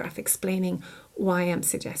paragraph explaining why I'm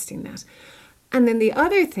suggesting that. And then the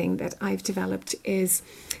other thing that I've developed is,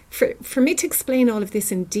 for me to explain all of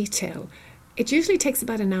this in detail, it usually takes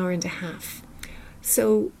about an hour and a half.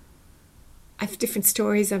 So I have different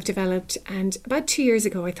stories I've developed, and about 2 years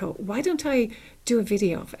ago I thought, why don't I do a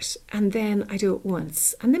video of it? And then I do it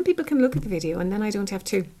once, and then people can look at the video, and then I don't have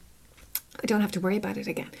to worry about it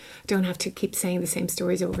again. I don't have to keep saying the same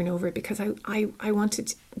stories over and over, because I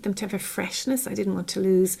wanted them to have a freshness. I didn't want to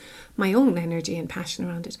lose my own energy and passion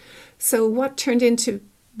around it. So what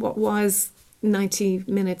was 90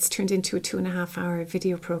 minutes turned into a 2.5 hour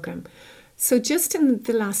video program. So just in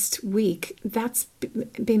the last week, that's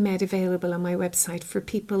been made available on my website for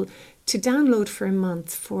people to download for a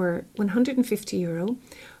month for €150,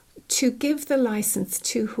 to give the license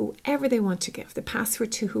to whoever they want to give, the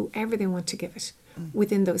password to whoever they want to give it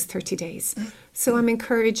within those 30 days. So I'm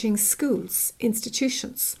encouraging schools,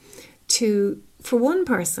 institutions, for one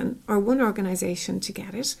person or one organisation to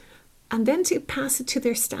get it, and then to pass it to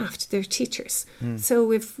their staff, to their teachers.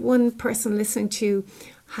 So if one person listening to you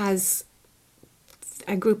has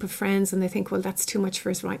a group of friends and they think, well, that's too much for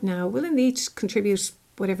us right now, well, then they each contribute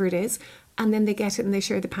whatever it is, and then they get it and they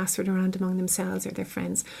share the password around among themselves or their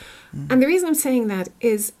friends. And the reason I'm saying that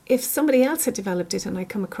is, if somebody else had developed it and I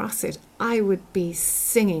come across it, I would be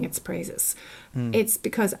singing its praises. It's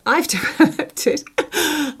because I've developed it.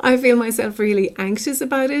 I feel myself really anxious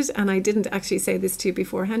about it, and I didn't actually say this to you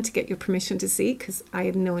beforehand to get your permission to see, because I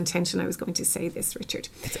had no intention I was going to say this, Richard.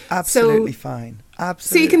 It's absolutely fine.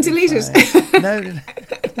 Absolutely. So you can delete it.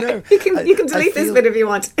 No. You can delete this bit if you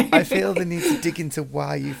want. I feel the need to dig into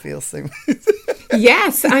why you feel so.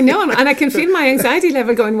 Yes, I know, and I can feel my anxiety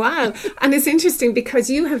level going wild. And it's interesting because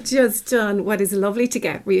you have just done what is lovely to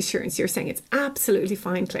get, reassurance. You're saying it's absolutely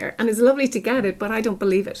fine, Claire, and it's lovely to get it, but I don't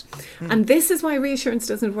believe it. And this is why reassurance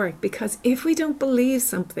doesn't work, because if we don't believe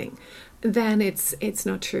something, then it's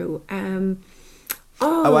not true.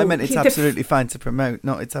 Oh, I meant it's absolutely fine to promote,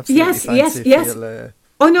 not it's absolutely fine to feel...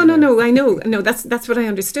 Oh, no, I know. No, that's what I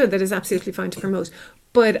understood, that is absolutely fine to promote.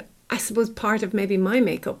 But I suppose part of maybe my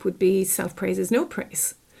makeup would be self-praise is no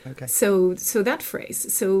praise. Okay. So that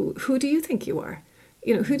phrase. So who do you think you are?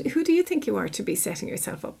 You know, who do you think you are to be setting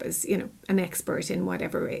yourself up as, you know, an expert in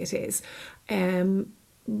whatever way it is?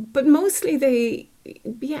 But mostly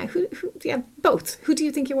both. Who do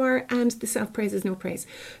you think you are? And the self-praise is no praise.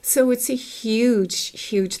 So it's a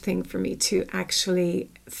huge thing for me to actually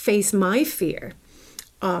face my fear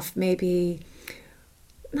of maybe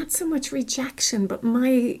not so much rejection, but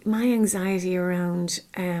my anxiety around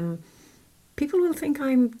people will think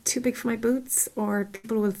I'm too big for my boots, or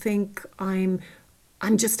people will think I'm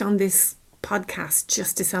just on this podcast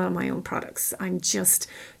just to sell my own products. I'm just,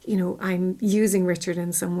 you know, I'm using Richard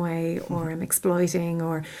in some way, or I'm exploiting,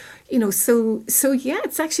 or, you know, so yeah,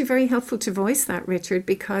 it's actually very helpful to voice that, Richard,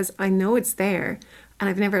 because I know it's there. And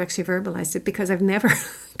I've never actually verbalized it because I've never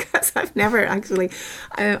actually,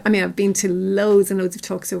 I mean, I've been to loads and loads of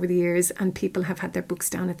talks over the years, and people have had their books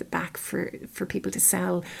down at the back for people to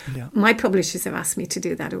sell. Yeah. My publishers have asked me to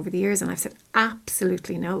do that over the years, and I've said,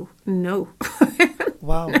 absolutely no.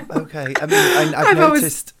 Wow. Okay. I mean,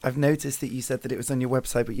 I've noticed that you said that it was on your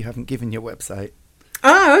website, but you haven't given your website.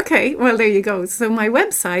 Oh, okay. Well, there you go. So my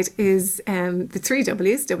website is the 3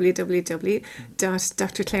 W's,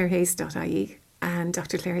 www.drclairehayes.ie. and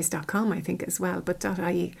drclairehayes.com, I think, as well, but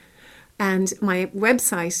 .ie. And my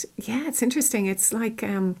website, yeah, it's interesting. It's like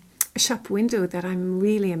a shop window that I'm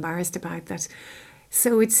really embarrassed about.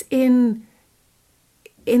 So it's in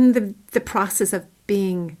the process of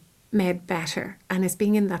being made better, and it's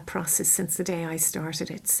been in that process since the day I started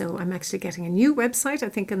it. So I'm actually getting a new website, I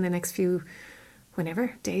think, in the next few,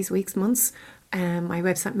 days, weeks, months. My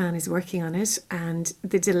website man is working on it, and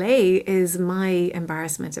the delay is my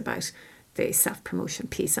embarrassment about the self-promotion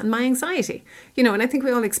piece and my anxiety, you know, and I think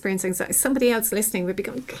we all experience anxiety. Somebody else listening would be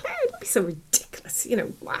going, Claire, don't be so ridiculous, you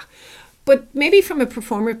know, wow. But maybe from a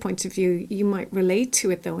performer point of view, you might relate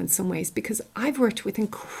to it though in some ways, because I've worked with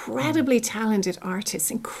incredibly talented artists,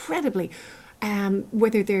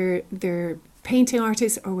 whether they're painting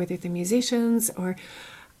artists or whether they're musicians, or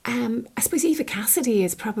I suppose Eva Cassidy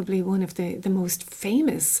is probably one of the most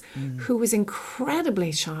famous, who was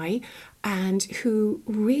incredibly shy and who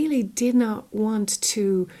really did not want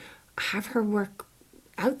to have her work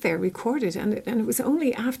out there recorded. And it was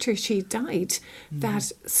only after she died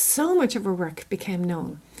that so much of her work became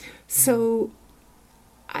known. So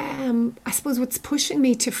I suppose what's pushing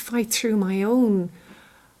me to fight through my own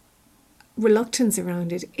reluctance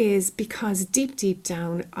around it is because deep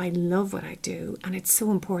down I love what I do, and it's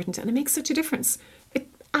so important, and it makes such a difference. It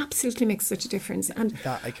absolutely makes such a difference. And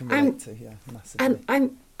that I can relate to, yeah, massively.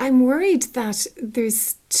 And I'm worried that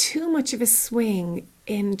there's too much of a swing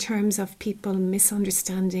in terms of people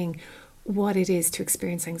misunderstanding what it is to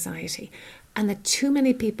experience anxiety, and that too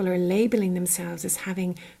many people are labeling themselves as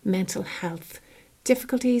having mental health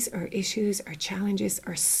difficulties or issues or challenges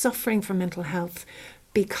or suffering from mental health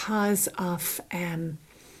because of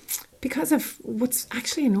what's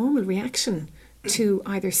actually a normal reaction to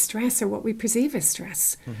either stress or what we perceive as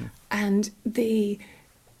stress. And the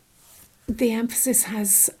emphasis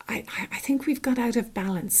has, I think we've got out of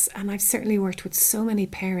balance, and I've certainly worked with so many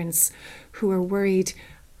parents who are worried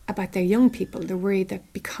about their young people. They're worried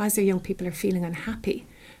that because their young people are feeling unhappy,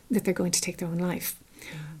 that they're going to take their own life.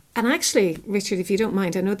 And actually, Richard, if you don't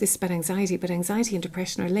mind, I know this is about anxiety, but anxiety and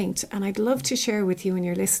depression are linked. And I'd love to share with you and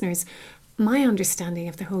your listeners my understanding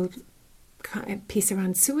of the whole piece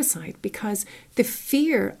around suicide, because the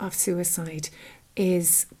fear of suicide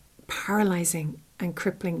is paralysing and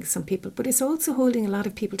crippling some people, but it's also holding a lot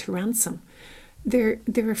of people to ransom. They're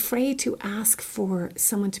afraid to ask for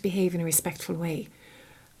someone to behave in a respectful way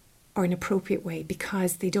or an appropriate way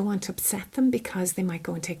because they don't want to upset them, because they might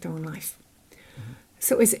go and take their own life.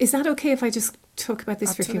 So is that okay if I just talk about this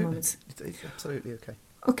Absolutely. For a few moments? It's absolutely okay.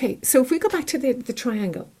 Okay, so if we go back to the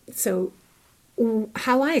triangle, so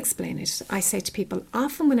how I explain it, I say to people,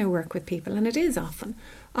 often when I work with people, and it is often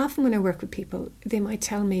when I work with people, they might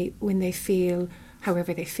tell me when they feel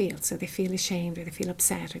however they feel, so they feel ashamed or they feel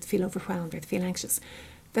upset or they feel overwhelmed or they feel anxious,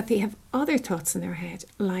 that they have other thoughts in their head,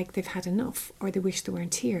 like they've had enough, or they wish they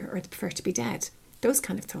weren't here, or they prefer to be dead, those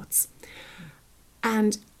kind of thoughts.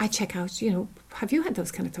 And I check out, have you had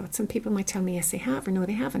those kind of thoughts? And people might tell me yes, they have, or no,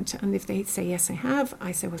 they haven't. And if they say yes, I have,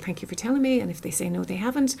 I say, well, thank you for telling me. And if they say no, they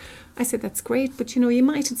haven't, I say, that's great. But, you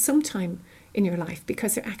might at some time in your life,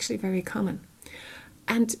 because they're actually very common.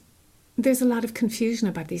 And there's a lot of confusion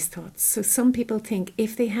about these thoughts. So some people think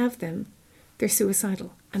if they have them, they're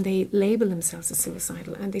suicidal. and they label themselves as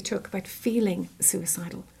suicidal, and they talk about feeling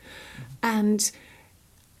suicidal. And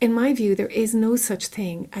in my view, there is no such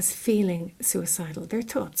thing as feeling suicidal. They're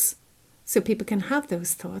thoughts. So people can have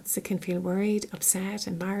those thoughts. They can feel worried, upset,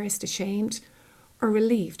 embarrassed, ashamed, or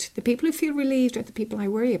relieved. The people who feel relieved are the people I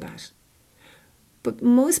worry about. But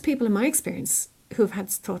most people in my experience who have had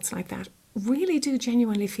thoughts like that really do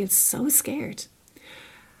genuinely feel so scared.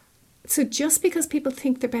 So just because people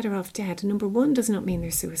think they're better off dead, number one, does not mean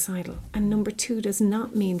they're suicidal. And number two, does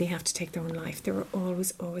not mean they have to take their own life. There are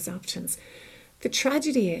always options. The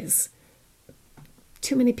tragedy is,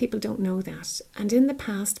 too many people don't know that. And in the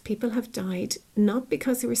past, people have died not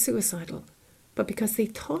because they were suicidal, but because they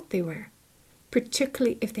thought they were,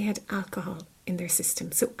 particularly if they had alcohol in their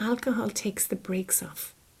system. So alcohol takes the brakes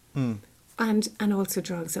off. And also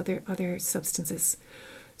drugs, other substances.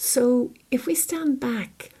 So if we stand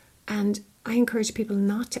back, and I encourage people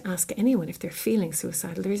not to ask anyone if they're feeling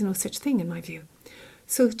suicidal. There is no such thing in my view.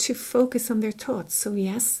 So to focus on their thoughts. So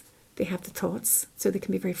yes, they have the thoughts, so they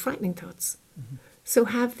can be very frightening thoughts. So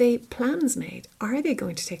have they plans made? Are they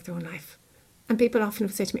going to take their own life? And people often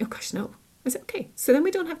would say to me, oh gosh, no. I said, okay, so then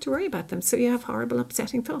we don't have to worry about them. So you have horrible,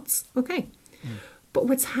 upsetting thoughts. Okay. But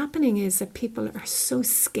what's happening is that people are so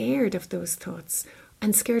scared of those thoughts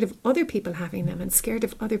and scared of other people having them and scared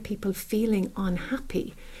of other people feeling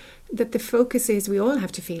unhappy, that the focus is we all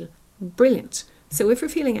have to feel brilliant. So if we're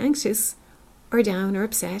feeling anxious or down or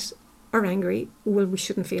upset or angry, well, we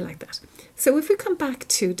shouldn't feel like that. So if we come back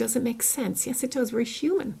to, does it make sense? Yes, it does. We're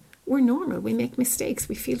human. We're normal. We make mistakes.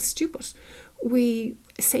 We feel stupid. We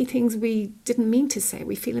say things we didn't mean to say.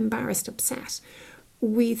 We feel embarrassed, upset.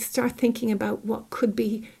 We start thinking about what could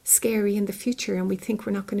be scary in the future, and we think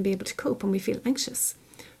we're not going to be able to cope, and we feel anxious.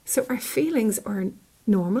 So our feelings are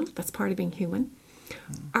normal. That's part of being human.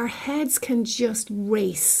 Our heads can just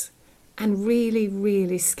race and really,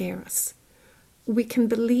 really scare us. We can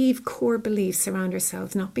believe core beliefs around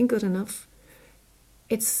ourselves not being good enough.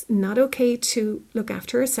 It's not okay to look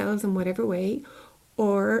after ourselves in whatever way,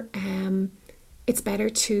 or it's better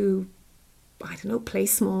to, I don't know, play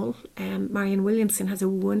small. Marianne Williamson has a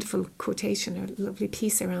wonderful quotation, a lovely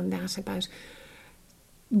piece around that about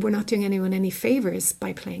we're not doing anyone any favours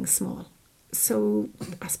by playing small. So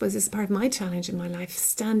I suppose this is part of my challenge in my life,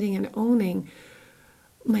 standing and owning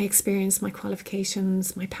my experience, my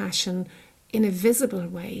qualifications, my passion in a visible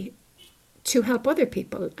way to help other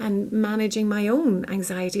people, and managing my own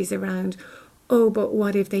anxieties around, oh, but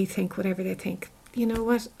what if they think whatever they think? You know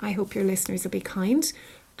what? I hope your listeners will be kind,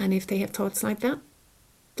 and if they have thoughts like that,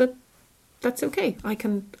 that's okay.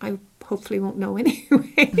 I hopefully won't know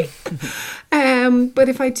anyway. But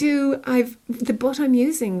if I do, the book I'm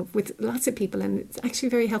using with lots of people, and it's actually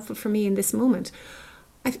very helpful for me in this moment.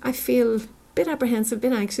 I feel a bit apprehensive, a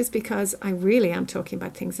bit anxious, because I really am talking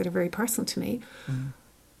about things that are very personal to me.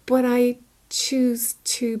 But I choose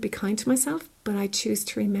to be kind to myself, but I choose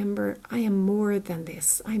to remember I am more than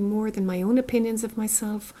this. I'm more than my own opinions of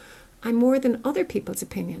myself. I'm more than other people's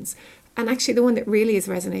opinions. And actually the one that really is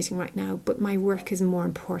resonating right now, but my work is more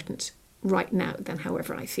important right now than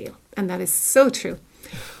however I feel. And that is so true.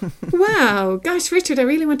 Wow. Gosh, Richard, I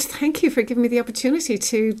really want to thank you for giving me the opportunity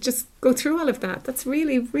to just go through all of that. That's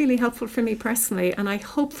really, really helpful for me personally, and I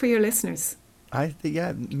hope for your listeners.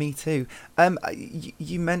 Yeah, me too.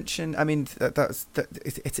 You mentioned, I mean,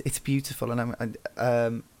 it's beautiful, and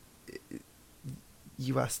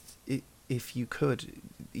you asked if you could,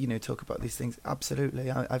 talk about these things. Absolutely,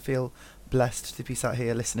 I feel blessed to be sat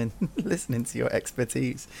here listening to your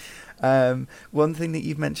expertise. One thing that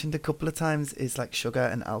you've mentioned a couple of times is like sugar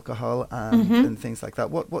and alcohol and things like that.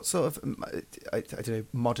 What sort of, I don't know,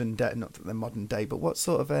 modern day, not that they're modern day, but what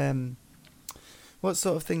sort of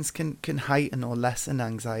things can heighten or lessen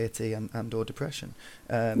anxiety and or depression?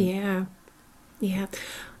 The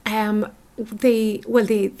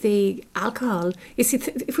alcohol, you see,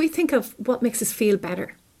 if we think of what makes us feel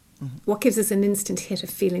better, what gives us an instant hit of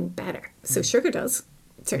feeling better. So sugar does,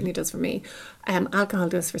 it certainly does for me. Alcohol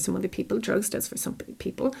does for some other people, drugs does for some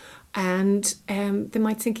people. And they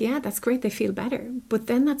might think, yeah, that's great, they feel better. But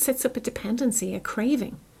then that sets up a dependency, a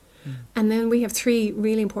craving. And then we have three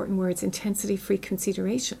really important words: intensity, frequency,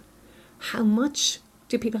 duration. How much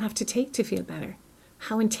do people have to take to feel better?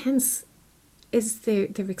 How intense is their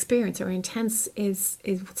experience, or intense is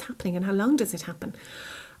what's happening, and how long does it happen?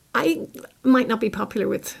 I might not be popular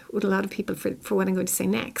with a lot of people for what I'm going to say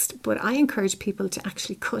next, but I encourage people to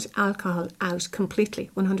actually cut alcohol out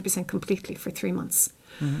completely, 100% completely, for 3 months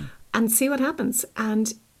and see what happens.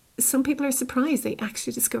 And some people are surprised. They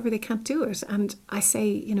actually discover they can't do it. And I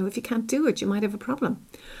say, if you can't do it, you might have a problem.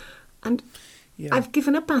 And I've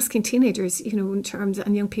given up asking teenagers, in terms,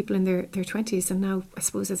 and young people in their 20s, and now I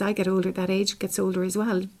suppose as I get older, that age gets older as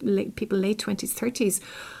well, people late 20s, 30s,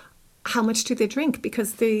 how much do they drink?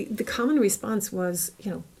 Because the common response was,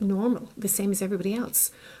 normal, the same as everybody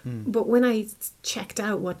else. But when I checked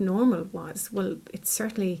out what normal was, well, it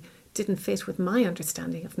certainly didn't fit with my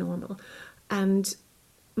understanding of normal. And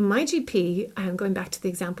my GP, going back to the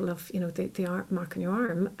example of, the mark on your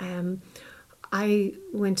arm, I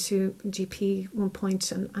went to GP one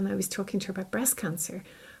point and I was talking to her about breast cancer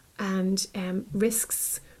and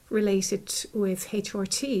risks related with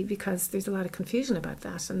HRT, because there's a lot of confusion about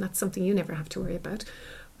that, and that's something you never have to worry about.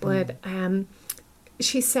 But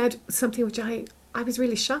she said something which I was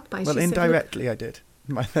really shocked by. Well, she indirectly said, I did.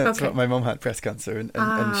 That's what my mum had, breast cancer, and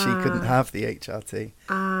she couldn't have the HRT.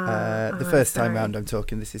 The first time round, I'm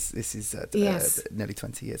talking. This is nearly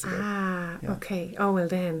 20 years ago. Okay. Oh well,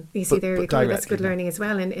 then you see, there you go. That's good learning as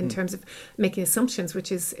well in terms of making assumptions,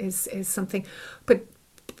 which is something. But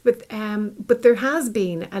there has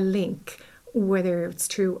been a link, whether it's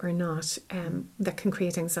true or not, that can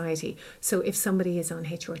create anxiety. So if somebody is on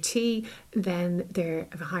HRT, then they're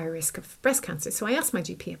at a higher risk of breast cancer. So I asked my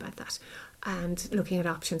GP about that, and looking at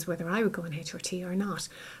options whether I would go on HRT or not.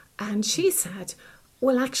 And she said,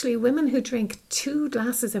 well, actually, women who drink 2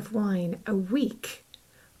 glasses of wine a week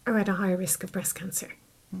are at a higher risk of breast cancer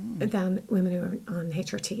than women who are on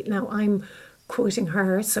HRT. Now, I'm quoting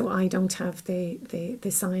her, so I don't have the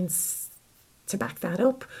science to back that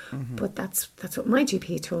up, but that's what my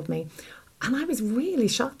GP told me. And I was really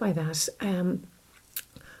shocked by that.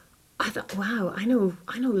 I thought, wow, I know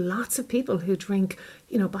lots of people who drink,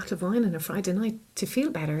 a bottle of wine on a Friday night to feel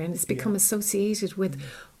better, and it's become associated with,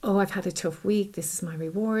 oh, I've had a tough week, this is my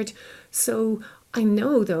reward. So I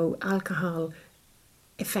know, though, alcohol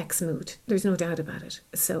affects mood. There's no doubt about it.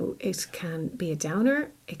 So it can be a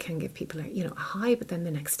downer. It can give people a high, but then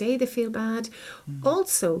the next day they feel bad.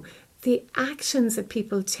 Also, the actions that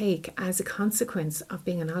people take as a consequence of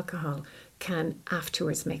being on alcohol can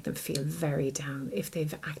afterwards make them feel very down if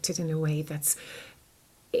they've acted in a way that's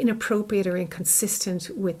inappropriate or inconsistent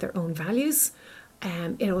with their own values.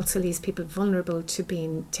 It also leaves people vulnerable to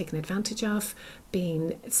being taken advantage of,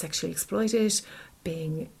 being sexually exploited,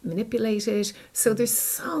 being manipulated. So there's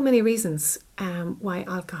so many reasons why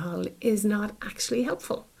alcohol is not actually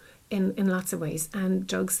helpful in lots of ways, and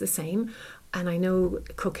drugs the same. And I know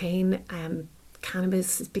cocaine,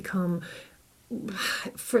 cannabis has become,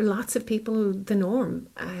 for lots of people, the norm,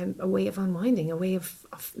 a way of unwinding, a way of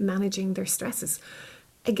managing their stresses.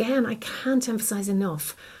 Again, I can't emphasize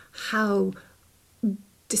enough how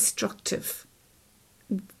destructive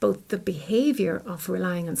both the behaviour of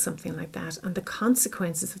relying on something like that and the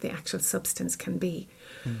consequences of the actual substance can be.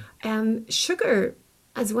 Sugar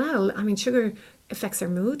as well. I mean, sugar affects our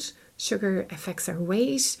mood. Sugar affects our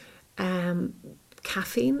weight.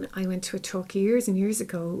 Caffeine. I went to a talk years and years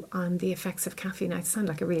ago on the effects of caffeine. I sound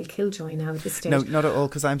like a real killjoy now at this stage. No, not at all,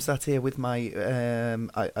 because I'm sat here with my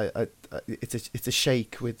it's a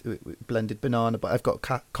shake with blended banana, but I've got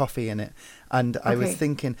coffee in it, and I was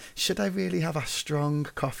thinking, should I really have a strong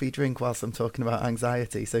coffee drink whilst I'm talking about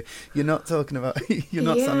anxiety? So you're not talking about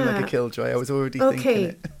sounding like a killjoy. I was already thinking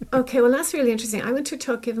it. Okay, well, that's really interesting. I went to a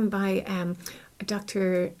talk given by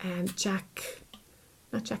Dr. Jack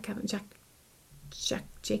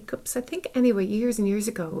Jacobs, I think, anyway, years and years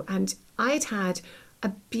ago, and I'd had a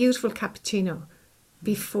beautiful cappuccino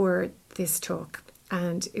before this talk,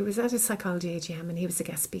 and it was at a psychology AGM, and he was a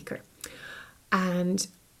guest speaker, and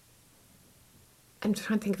I'm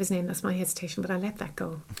trying to think of his name, that's my hesitation, but I let that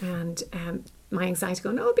go, and my anxiety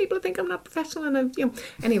going, oh, people think I'm not professional, and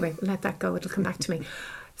anyway, let that go, it'll come back to me.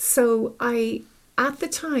 So I, at the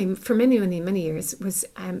time, for many years, was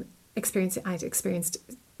I'd experienced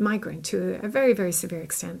migraine to a very, very severe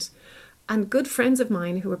extent. And good friends of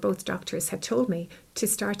mine who were both doctors had told me to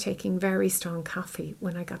start taking very strong coffee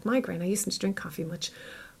when I got migraine. I used to drink coffee much,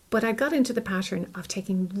 but I got into the pattern of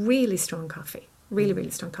taking really strong coffee, really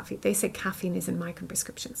strong coffee. They say caffeine is in migraine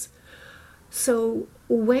prescriptions. So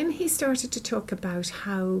when he started to talk about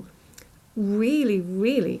how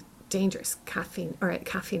really dangerous caffeine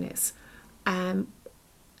is,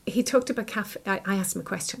 he talked about caffeine. I asked him a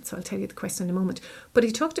question, so I'll tell you the question in a moment. But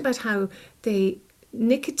he talked about how the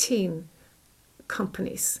nicotine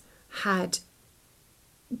companies had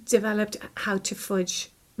developed how to fudge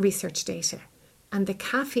research data, and the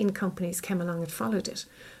caffeine companies came along and followed it.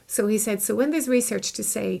 So he said, so when there's research to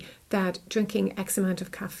say that drinking X amount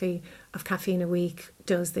of caffeine a week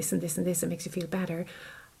does this and this and this, it makes you feel better,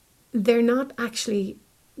 they're not actually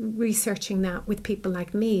researching that with people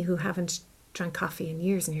like me who haven't drank coffee in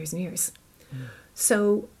years and years and years.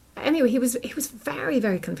 So anyway, he was very,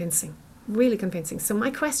 very convincing, really convincing. So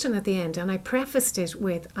my question at the end, and I prefaced it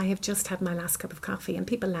with, I have just had my last cup of coffee, and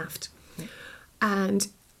people laughed. And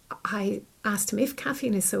I asked him, if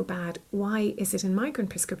caffeine is so bad, why is it in migraine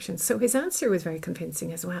prescriptions? So his answer was very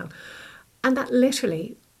convincing as well. And that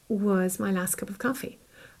literally was my last cup of coffee.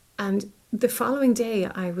 And the following day,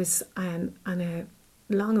 I was on a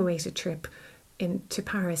long-awaited trip to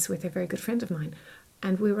Paris with a very good friend of mine.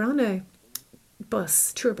 And we were on a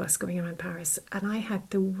tour bus going around Paris. And I had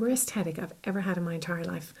the worst headache I've ever had in my entire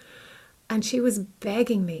life. And she was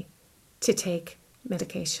begging me to take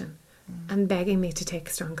medication and begging me to take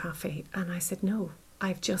strong coffee. And I said, no,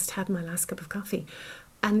 I've just had my last cup of coffee.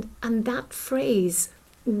 And that phrase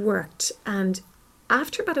worked. And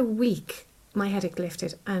after about a week, my headache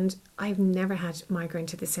lifted, and I've never had migraine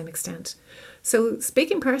to the same extent. So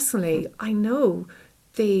speaking personally, I know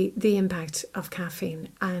the impact of caffeine,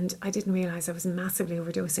 and I didn't realise I was massively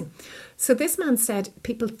overdosing. So this man said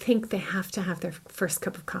people think they have to have their first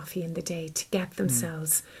cup of coffee in the day to get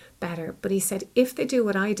themselves better. But he said if they do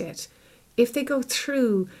what I did, if they go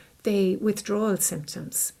through the withdrawal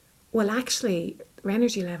symptoms, well, actually, their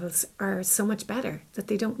energy levels are so much better that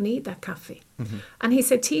they don't need that coffee. And he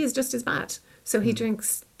said tea is just as bad. So he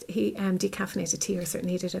drinks decaffeinated tea, or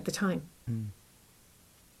certainly he did at the time.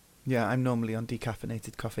 Yeah, I'm normally on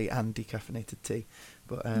decaffeinated coffee and decaffeinated tea.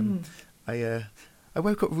 But I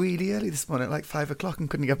woke up really early this morning at like 5 o'clock and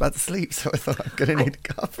couldn't get back to sleep. So I thought I'm going to need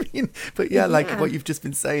caffeine. But yeah, like what you've just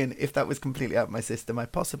been saying, if that was completely out of my system, I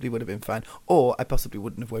possibly would have been fine. Or I possibly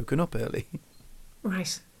wouldn't have woken up early.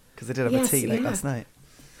 Right. Because I did have a tea late last night.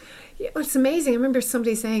 Yeah, well, it's amazing. I remember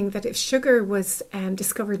somebody saying that if sugar was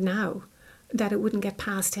discovered now, that it wouldn't get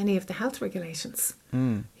past any of the health regulations.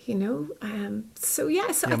 You know, so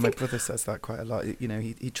yeah. So yeah, I think my brother says that quite a lot. You know,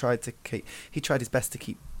 he tried his best to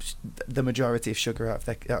keep the majority of sugar out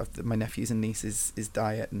of my nephews and nieces'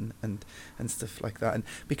 diet and stuff like that. And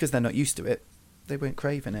because they're not used to it, they weren't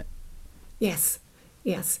craving it. Yes.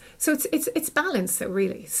 So it's balance, though,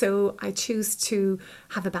 really. So I choose to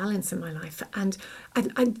have a balance in my life, and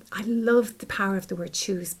I love the power of the word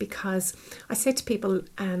choose, because I say to people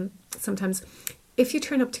sometimes, if you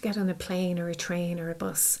turn up to get on a plane or a train or a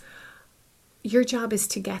bus, your job is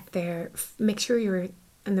to get there, make sure you're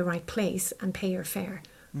in the right place and pay your fare.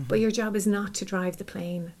 But your job is not to drive the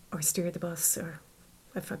plane or steer the bus, or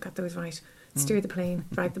if I got those right, steer the plane,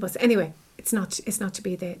 drive the bus. Anyway, it's not to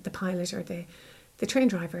be the pilot or the train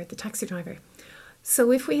driver, the taxi driver.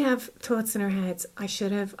 So if we have thoughts in our heads, I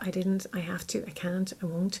should have, I didn't, I have to, I can't, I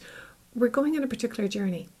won't, we're going on a particular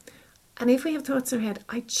journey. And if we have thoughts in our head,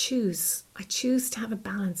 I choose to have a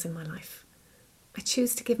balance in my life. I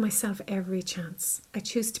choose to give myself every chance. I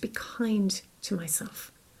choose to be kind to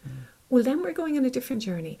myself. Well, then we're going on a different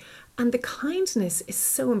journey. And the kindness is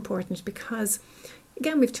so important because,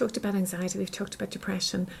 again, we've talked about anxiety, we've talked about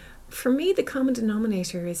depression. For me, the common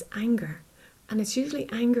denominator is anger. And it's usually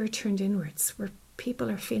anger turned inwards, where people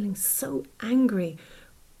are feeling so angry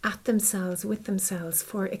at themselves, with themselves,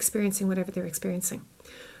 for experiencing whatever they're experiencing.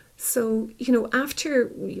 So, you know, after,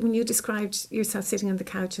 when you described yourself sitting on the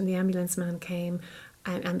couch and the ambulance man came,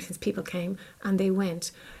 and ambulance people came, and they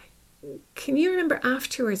went, can you remember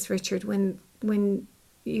afterwards, Richard, when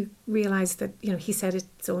you realised that, you know, he said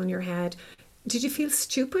it's all in your head, did you feel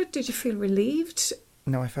stupid? Did you feel relieved?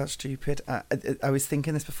 No, I felt stupid. I was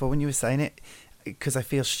thinking this before when you were saying it, because I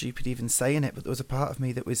feel stupid even saying it, but there was a part of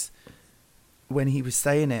me that was, when he was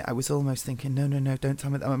saying it, I was almost thinking, no, don't tell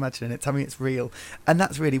me that I'm imagining it, tell me it's real. And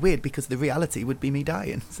that's really weird, because the reality would be me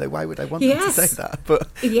dying, so why would I want them to say that? But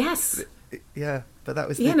yes. Yeah, but that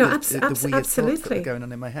was the weird absolutely. thoughts that were going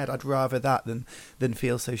on in my head. I'd rather that than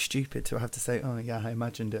feel so stupid to have to say, oh yeah, I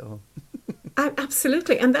imagined it all.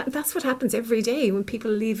 Absolutely. And that's what happens every day when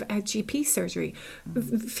people leave a GP surgery,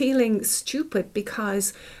 feeling stupid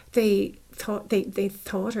because they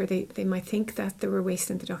thought or they might think that they were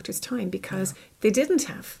wasting the doctor's time because they didn't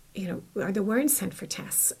have, you know, or they weren't sent for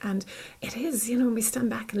tests. And it is, you know, when we stand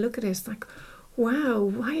back and look at it, it's like, wow,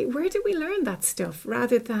 where did we learn that stuff?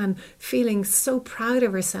 Rather than feeling so proud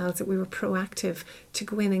of ourselves that we were proactive to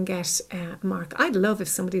go in and get a mark. I'd love if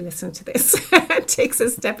somebody listening to this takes a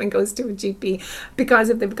step and goes to a GP because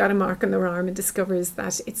if they've got a mark on their arm and discovers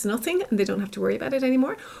that it's nothing and they don't have to worry about it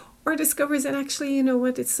anymore, or discovers that actually, you know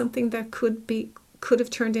what, it's something that could have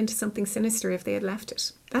turned into something sinister if they had left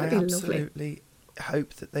it. That'd be lovely. I absolutely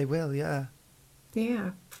hope that they will, yeah.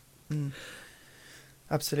 Yeah.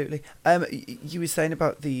 Absolutely. You were saying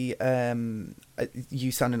about the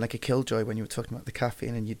you sounding like a killjoy when you were talking about the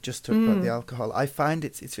caffeine, and you just talked about the alcohol. I find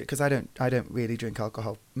it's because I don't really drink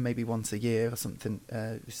alcohol. Maybe once a year or something.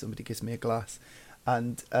 If somebody gives me a glass,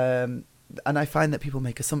 and I find that people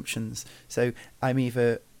make assumptions. So I'm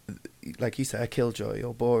either, like you say, a killjoy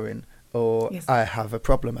or boring, or Yes. I have a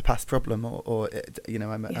problem, a past problem, or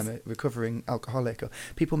I'm Yes. a recovering alcoholic. Or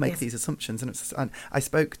people make Yes. these assumptions, and I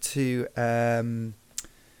spoke to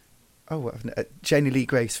Janie Lee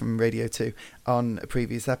Grace from Radio 2 on a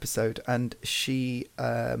previous episode, and she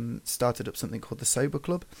started up something called the Sober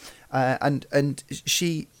Club, and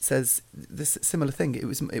she says this similar thing. It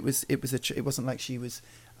wasn't like she was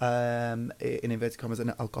in inverted commas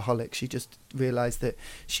an alcoholic. She just realised that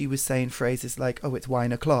she was saying phrases like, "Oh, it's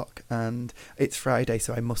wine o'clock," and "It's Friday,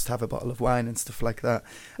 so I must have a bottle of wine," and stuff like that.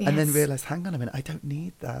 Yes. And then realised, hang on a minute, I don't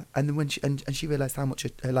need that. And then when she realised how much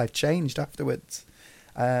her life changed afterwards.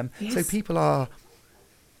 So Yes. people are,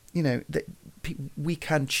 we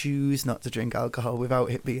can choose not to drink alcohol without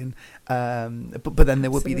it being, but then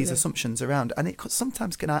there will be these Absolutely. assumptions around, and it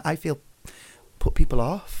sometimes can, I feel, put people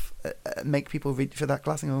off, make people reach for that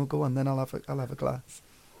glass and go, "Oh, go on, then I'll have a glass."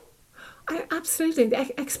 Absolutely,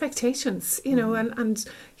 the expectations, and I'm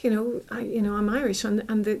Irish,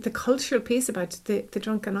 and the cultural piece about the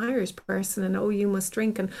drunken Irish person, and you must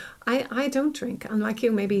drink, and I don't drink, and like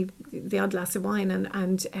you, maybe the odd glass of wine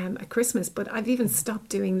and at Christmas, but I've even stopped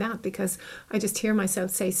doing that because I just hear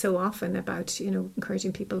myself say so often about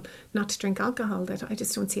encouraging people not to drink alcohol that I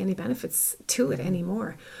just don't see any benefits to it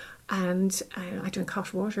anymore. And I drink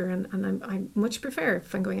hot water, and I much prefer,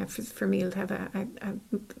 if I'm going out for a meal, to have a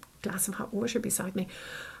glass of hot water beside me.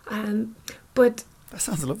 But That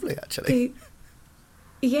sounds lovely, actually.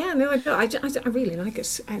 I really like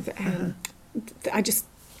it.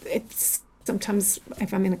 It's sometimes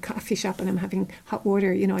if I'm in a coffee shop and I'm having hot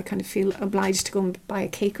water, I kind of feel obliged to go and buy a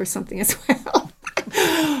cake or something as well.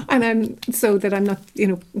 And so that I'm not,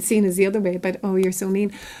 seen as the other way, but, "Oh, you're so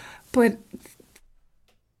mean." But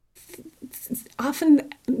often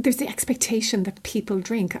there's the expectation that people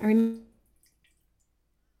drink. I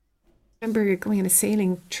remember going on a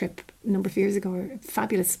sailing trip a number of years ago, a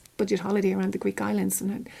fabulous budget holiday around the Greek islands,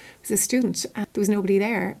 and I was a student and there was nobody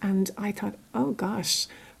there, and I thought, "Oh gosh,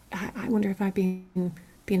 I wonder if I've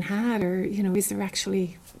been had, or is there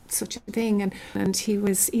actually such a thing?" And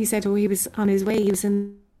he said, he was on his way, he was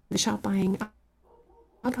in the shop buying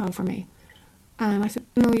alcohol for me. And I said,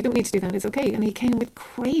 "No, you don't need to do that, it's okay." And he came with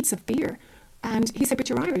crates of beer. And he said, "But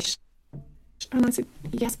you're Irish." And I said,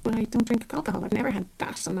 "Yes, but I don't drink alcohol. I've never had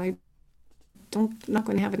that, and not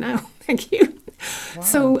going to have it now." Thank you. Wow.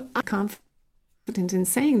 So I'm confident in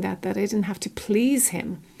saying that I didn't have to please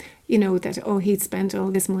him, that, he'd spent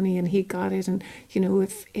all this money and he got it. And,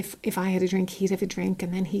 if I had a drink, he'd have a drink,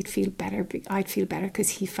 and then he'd feel better. I'd feel better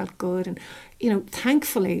because he felt good. And,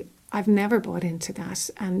 thankfully, I've never bought into that,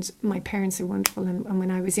 and my parents are wonderful. And when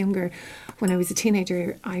I was younger, when I was a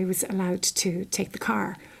teenager, I was allowed to take the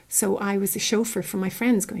car. So I was a chauffeur for my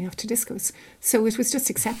friends going off to discos. So it was just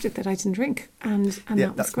accepted that I didn't drink, and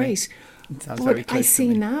that was great. It sounds But very close I to see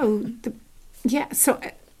me. now, so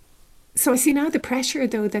I see now the pressure,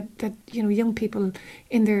 though, that young people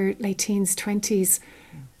in their late teens, 20s,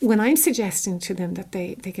 when I'm suggesting to them that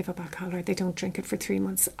they give up alcohol or they don't drink it for 3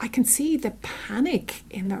 months, I can see the panic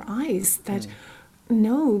in their eyes that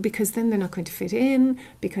no, because then they're not going to fit in,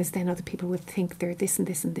 because then other people would think they're this and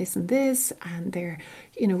this and this and this, and they're,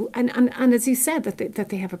 and as you said, that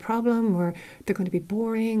they have a problem, or they're going to be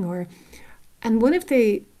boring, and one of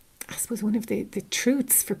the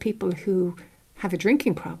truths for people who have a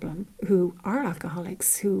drinking problem, who are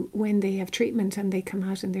alcoholics, who, when they have treatment and they come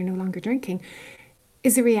out and they're no longer drinking,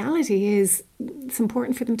 is the reality is it's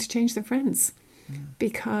important for them to change their friends,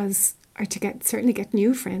 or to certainly get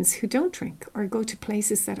new friends who don't drink, or go to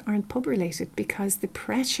places that aren't pub related, because the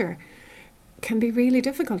pressure can be really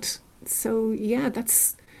difficult. So yeah,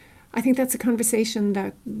 I think that's a conversation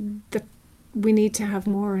that we need to have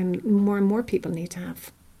more, and more people need to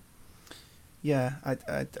have. Yeah,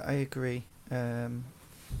 I agree.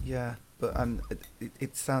 Yeah, but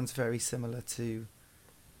it sounds very similar to,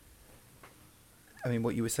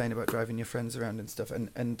 what you were saying about driving your friends around and stuff,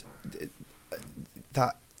 and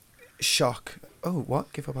that shock. Oh,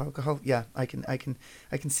 what? Give up alcohol? Yeah, I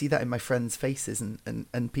can see that in my friends' faces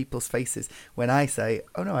and people's faces when I say,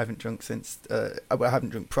 "Oh no, I haven't drunk since I haven't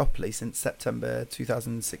drunk properly since September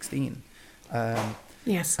 2016."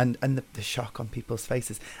 Yes. And the shock on people's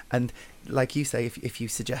faces, and like you say, if you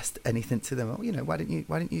suggest anything to them, why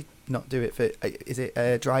don't you not do it for? Is it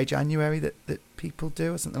a dry January that people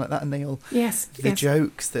do, or something like that? And they all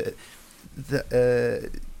jokes that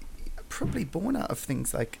probably born out of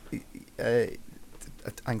things like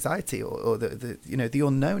anxiety or the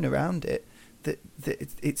unknown around it,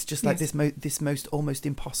 it's just like this most almost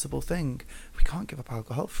impossible thing. We can't give up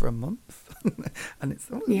alcohol for a month, and it's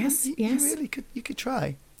you really could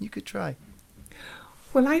try. You could try.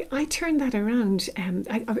 Well, I turned that around.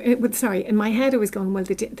 In my head I was going, well,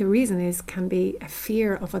 the reason can be a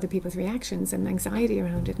fear of other people's reactions and anxiety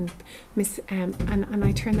around it, and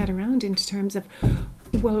I turned that around into terms of,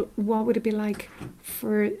 well, what would it be like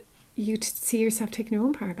for you to see yourself taking your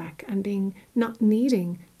own power back and not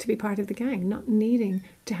needing to be part of the gang, not needing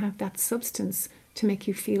to have that substance to make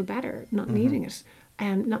you feel better, not needing it,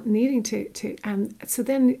 and not needing to so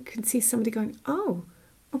then you can see somebody going, oh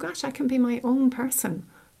gosh, I can be my own person.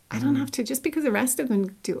 I don't have to, just because the rest of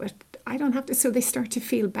them do it, I don't have to. So they start to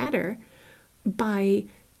feel better by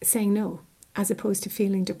saying no, as opposed to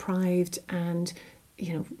feeling deprived and,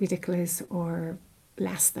 ridiculous or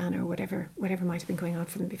less than, or whatever might have been going on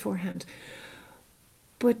for them beforehand.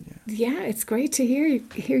 But it's great to hear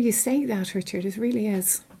you say that, Richard. It really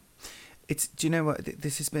is. Do you know what?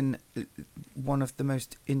 This has been one of the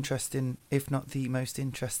most interesting, if not the most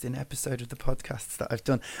interesting episode of the podcasts that I've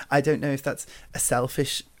done. I don't know if that's a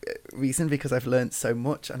selfish reason, because I've learned so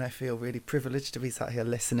much and I feel really privileged to be sat here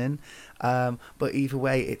listening. But either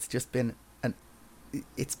way, it's just been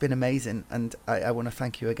it's been amazing, and I want to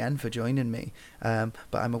thank you again for joining me. But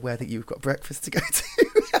I'm aware that you've got breakfast to go to.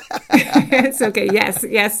 It's okay.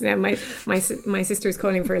 Yes. Now my sister is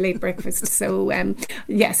calling for a late breakfast. So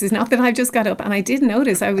yes, it's not that I've just got up. And I did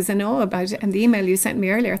notice, I was in awe about it. And the email you sent me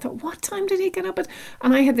earlier, I thought, what time did he get up at?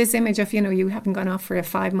 And I had this image of, you haven't gone off for a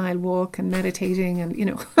 5-mile walk and meditating and,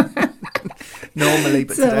 Normally,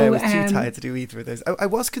 but today I was too tired to do either of those. I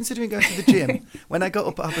was considering going to the gym. When I got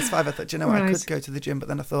up at 5:30, I thought, I could go to the gym, but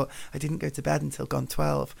then I thought I didn't go to bed until gone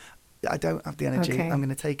 12. I don't have the energy. Okay. I'm going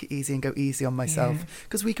to take it easy and go easy on myself,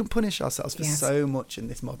 because we can punish ourselves for so much in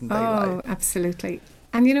this modern day life. Oh, absolutely.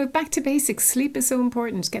 And, back to basics. Sleep is so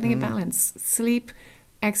important. Getting a balance. Sleep,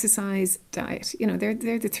 exercise, diet.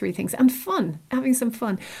 They're the three things. And fun. Having some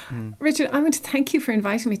fun. Richard, I want to thank you for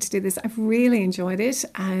inviting me to do this. I've really enjoyed it.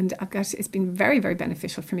 And it's been very, very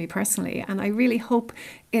beneficial for me personally. And I really hope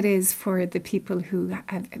it is for the people who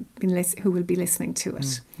have who will be listening to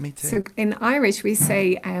it. Me too. So in Irish, we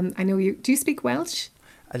say, I know you... Do you speak Welsh?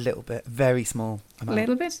 A little bit, very small amount. A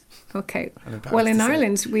little bit? Okay. Well, in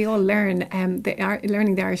Ireland, we all learn,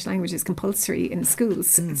 learning the Irish language is compulsory in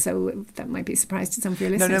schools, so that might be a surprise to some of your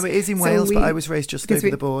listeners. No, it is in Wales, but I was raised just over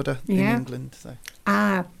the border in England. So.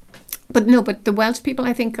 But the Welsh people,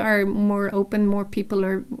 I think, are more open. More people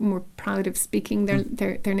are more proud of speaking their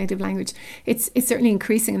native language. It's certainly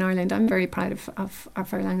increasing in Ireland. I'm very proud of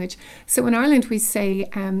our language. So in Ireland, we say,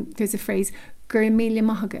 there's a phrase, Gur míle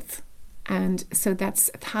maithagad. And so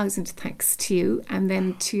that's 1,000 thanks to you. And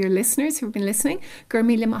then to your listeners who've been listening, Gur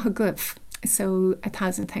míle maithagad. So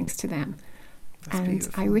 1,000 thanks to them. That's and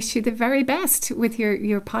beautiful. I wish you the very best with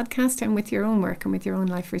your podcast and with your own work and with your own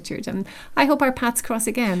life, Richard. And I hope our paths cross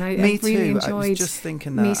again. I really enjoyed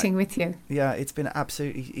meeting with you. Yeah, it's been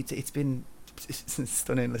absolutely, it's been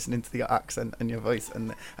stunning listening to your accent and your voice,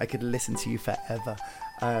 and I could listen to you forever.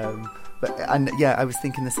 I was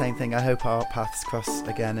thinking the same thing. I hope our paths cross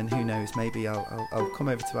again, and who knows, maybe I'll come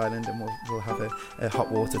over to Ireland and we'll have a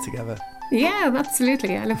hot water together. Yeah,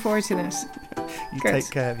 absolutely. I look forward to that. You take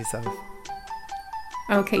care of yourself.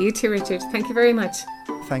 Okay, you too, Richard. Thank you very much.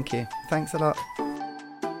 Thank you. Thanks a lot.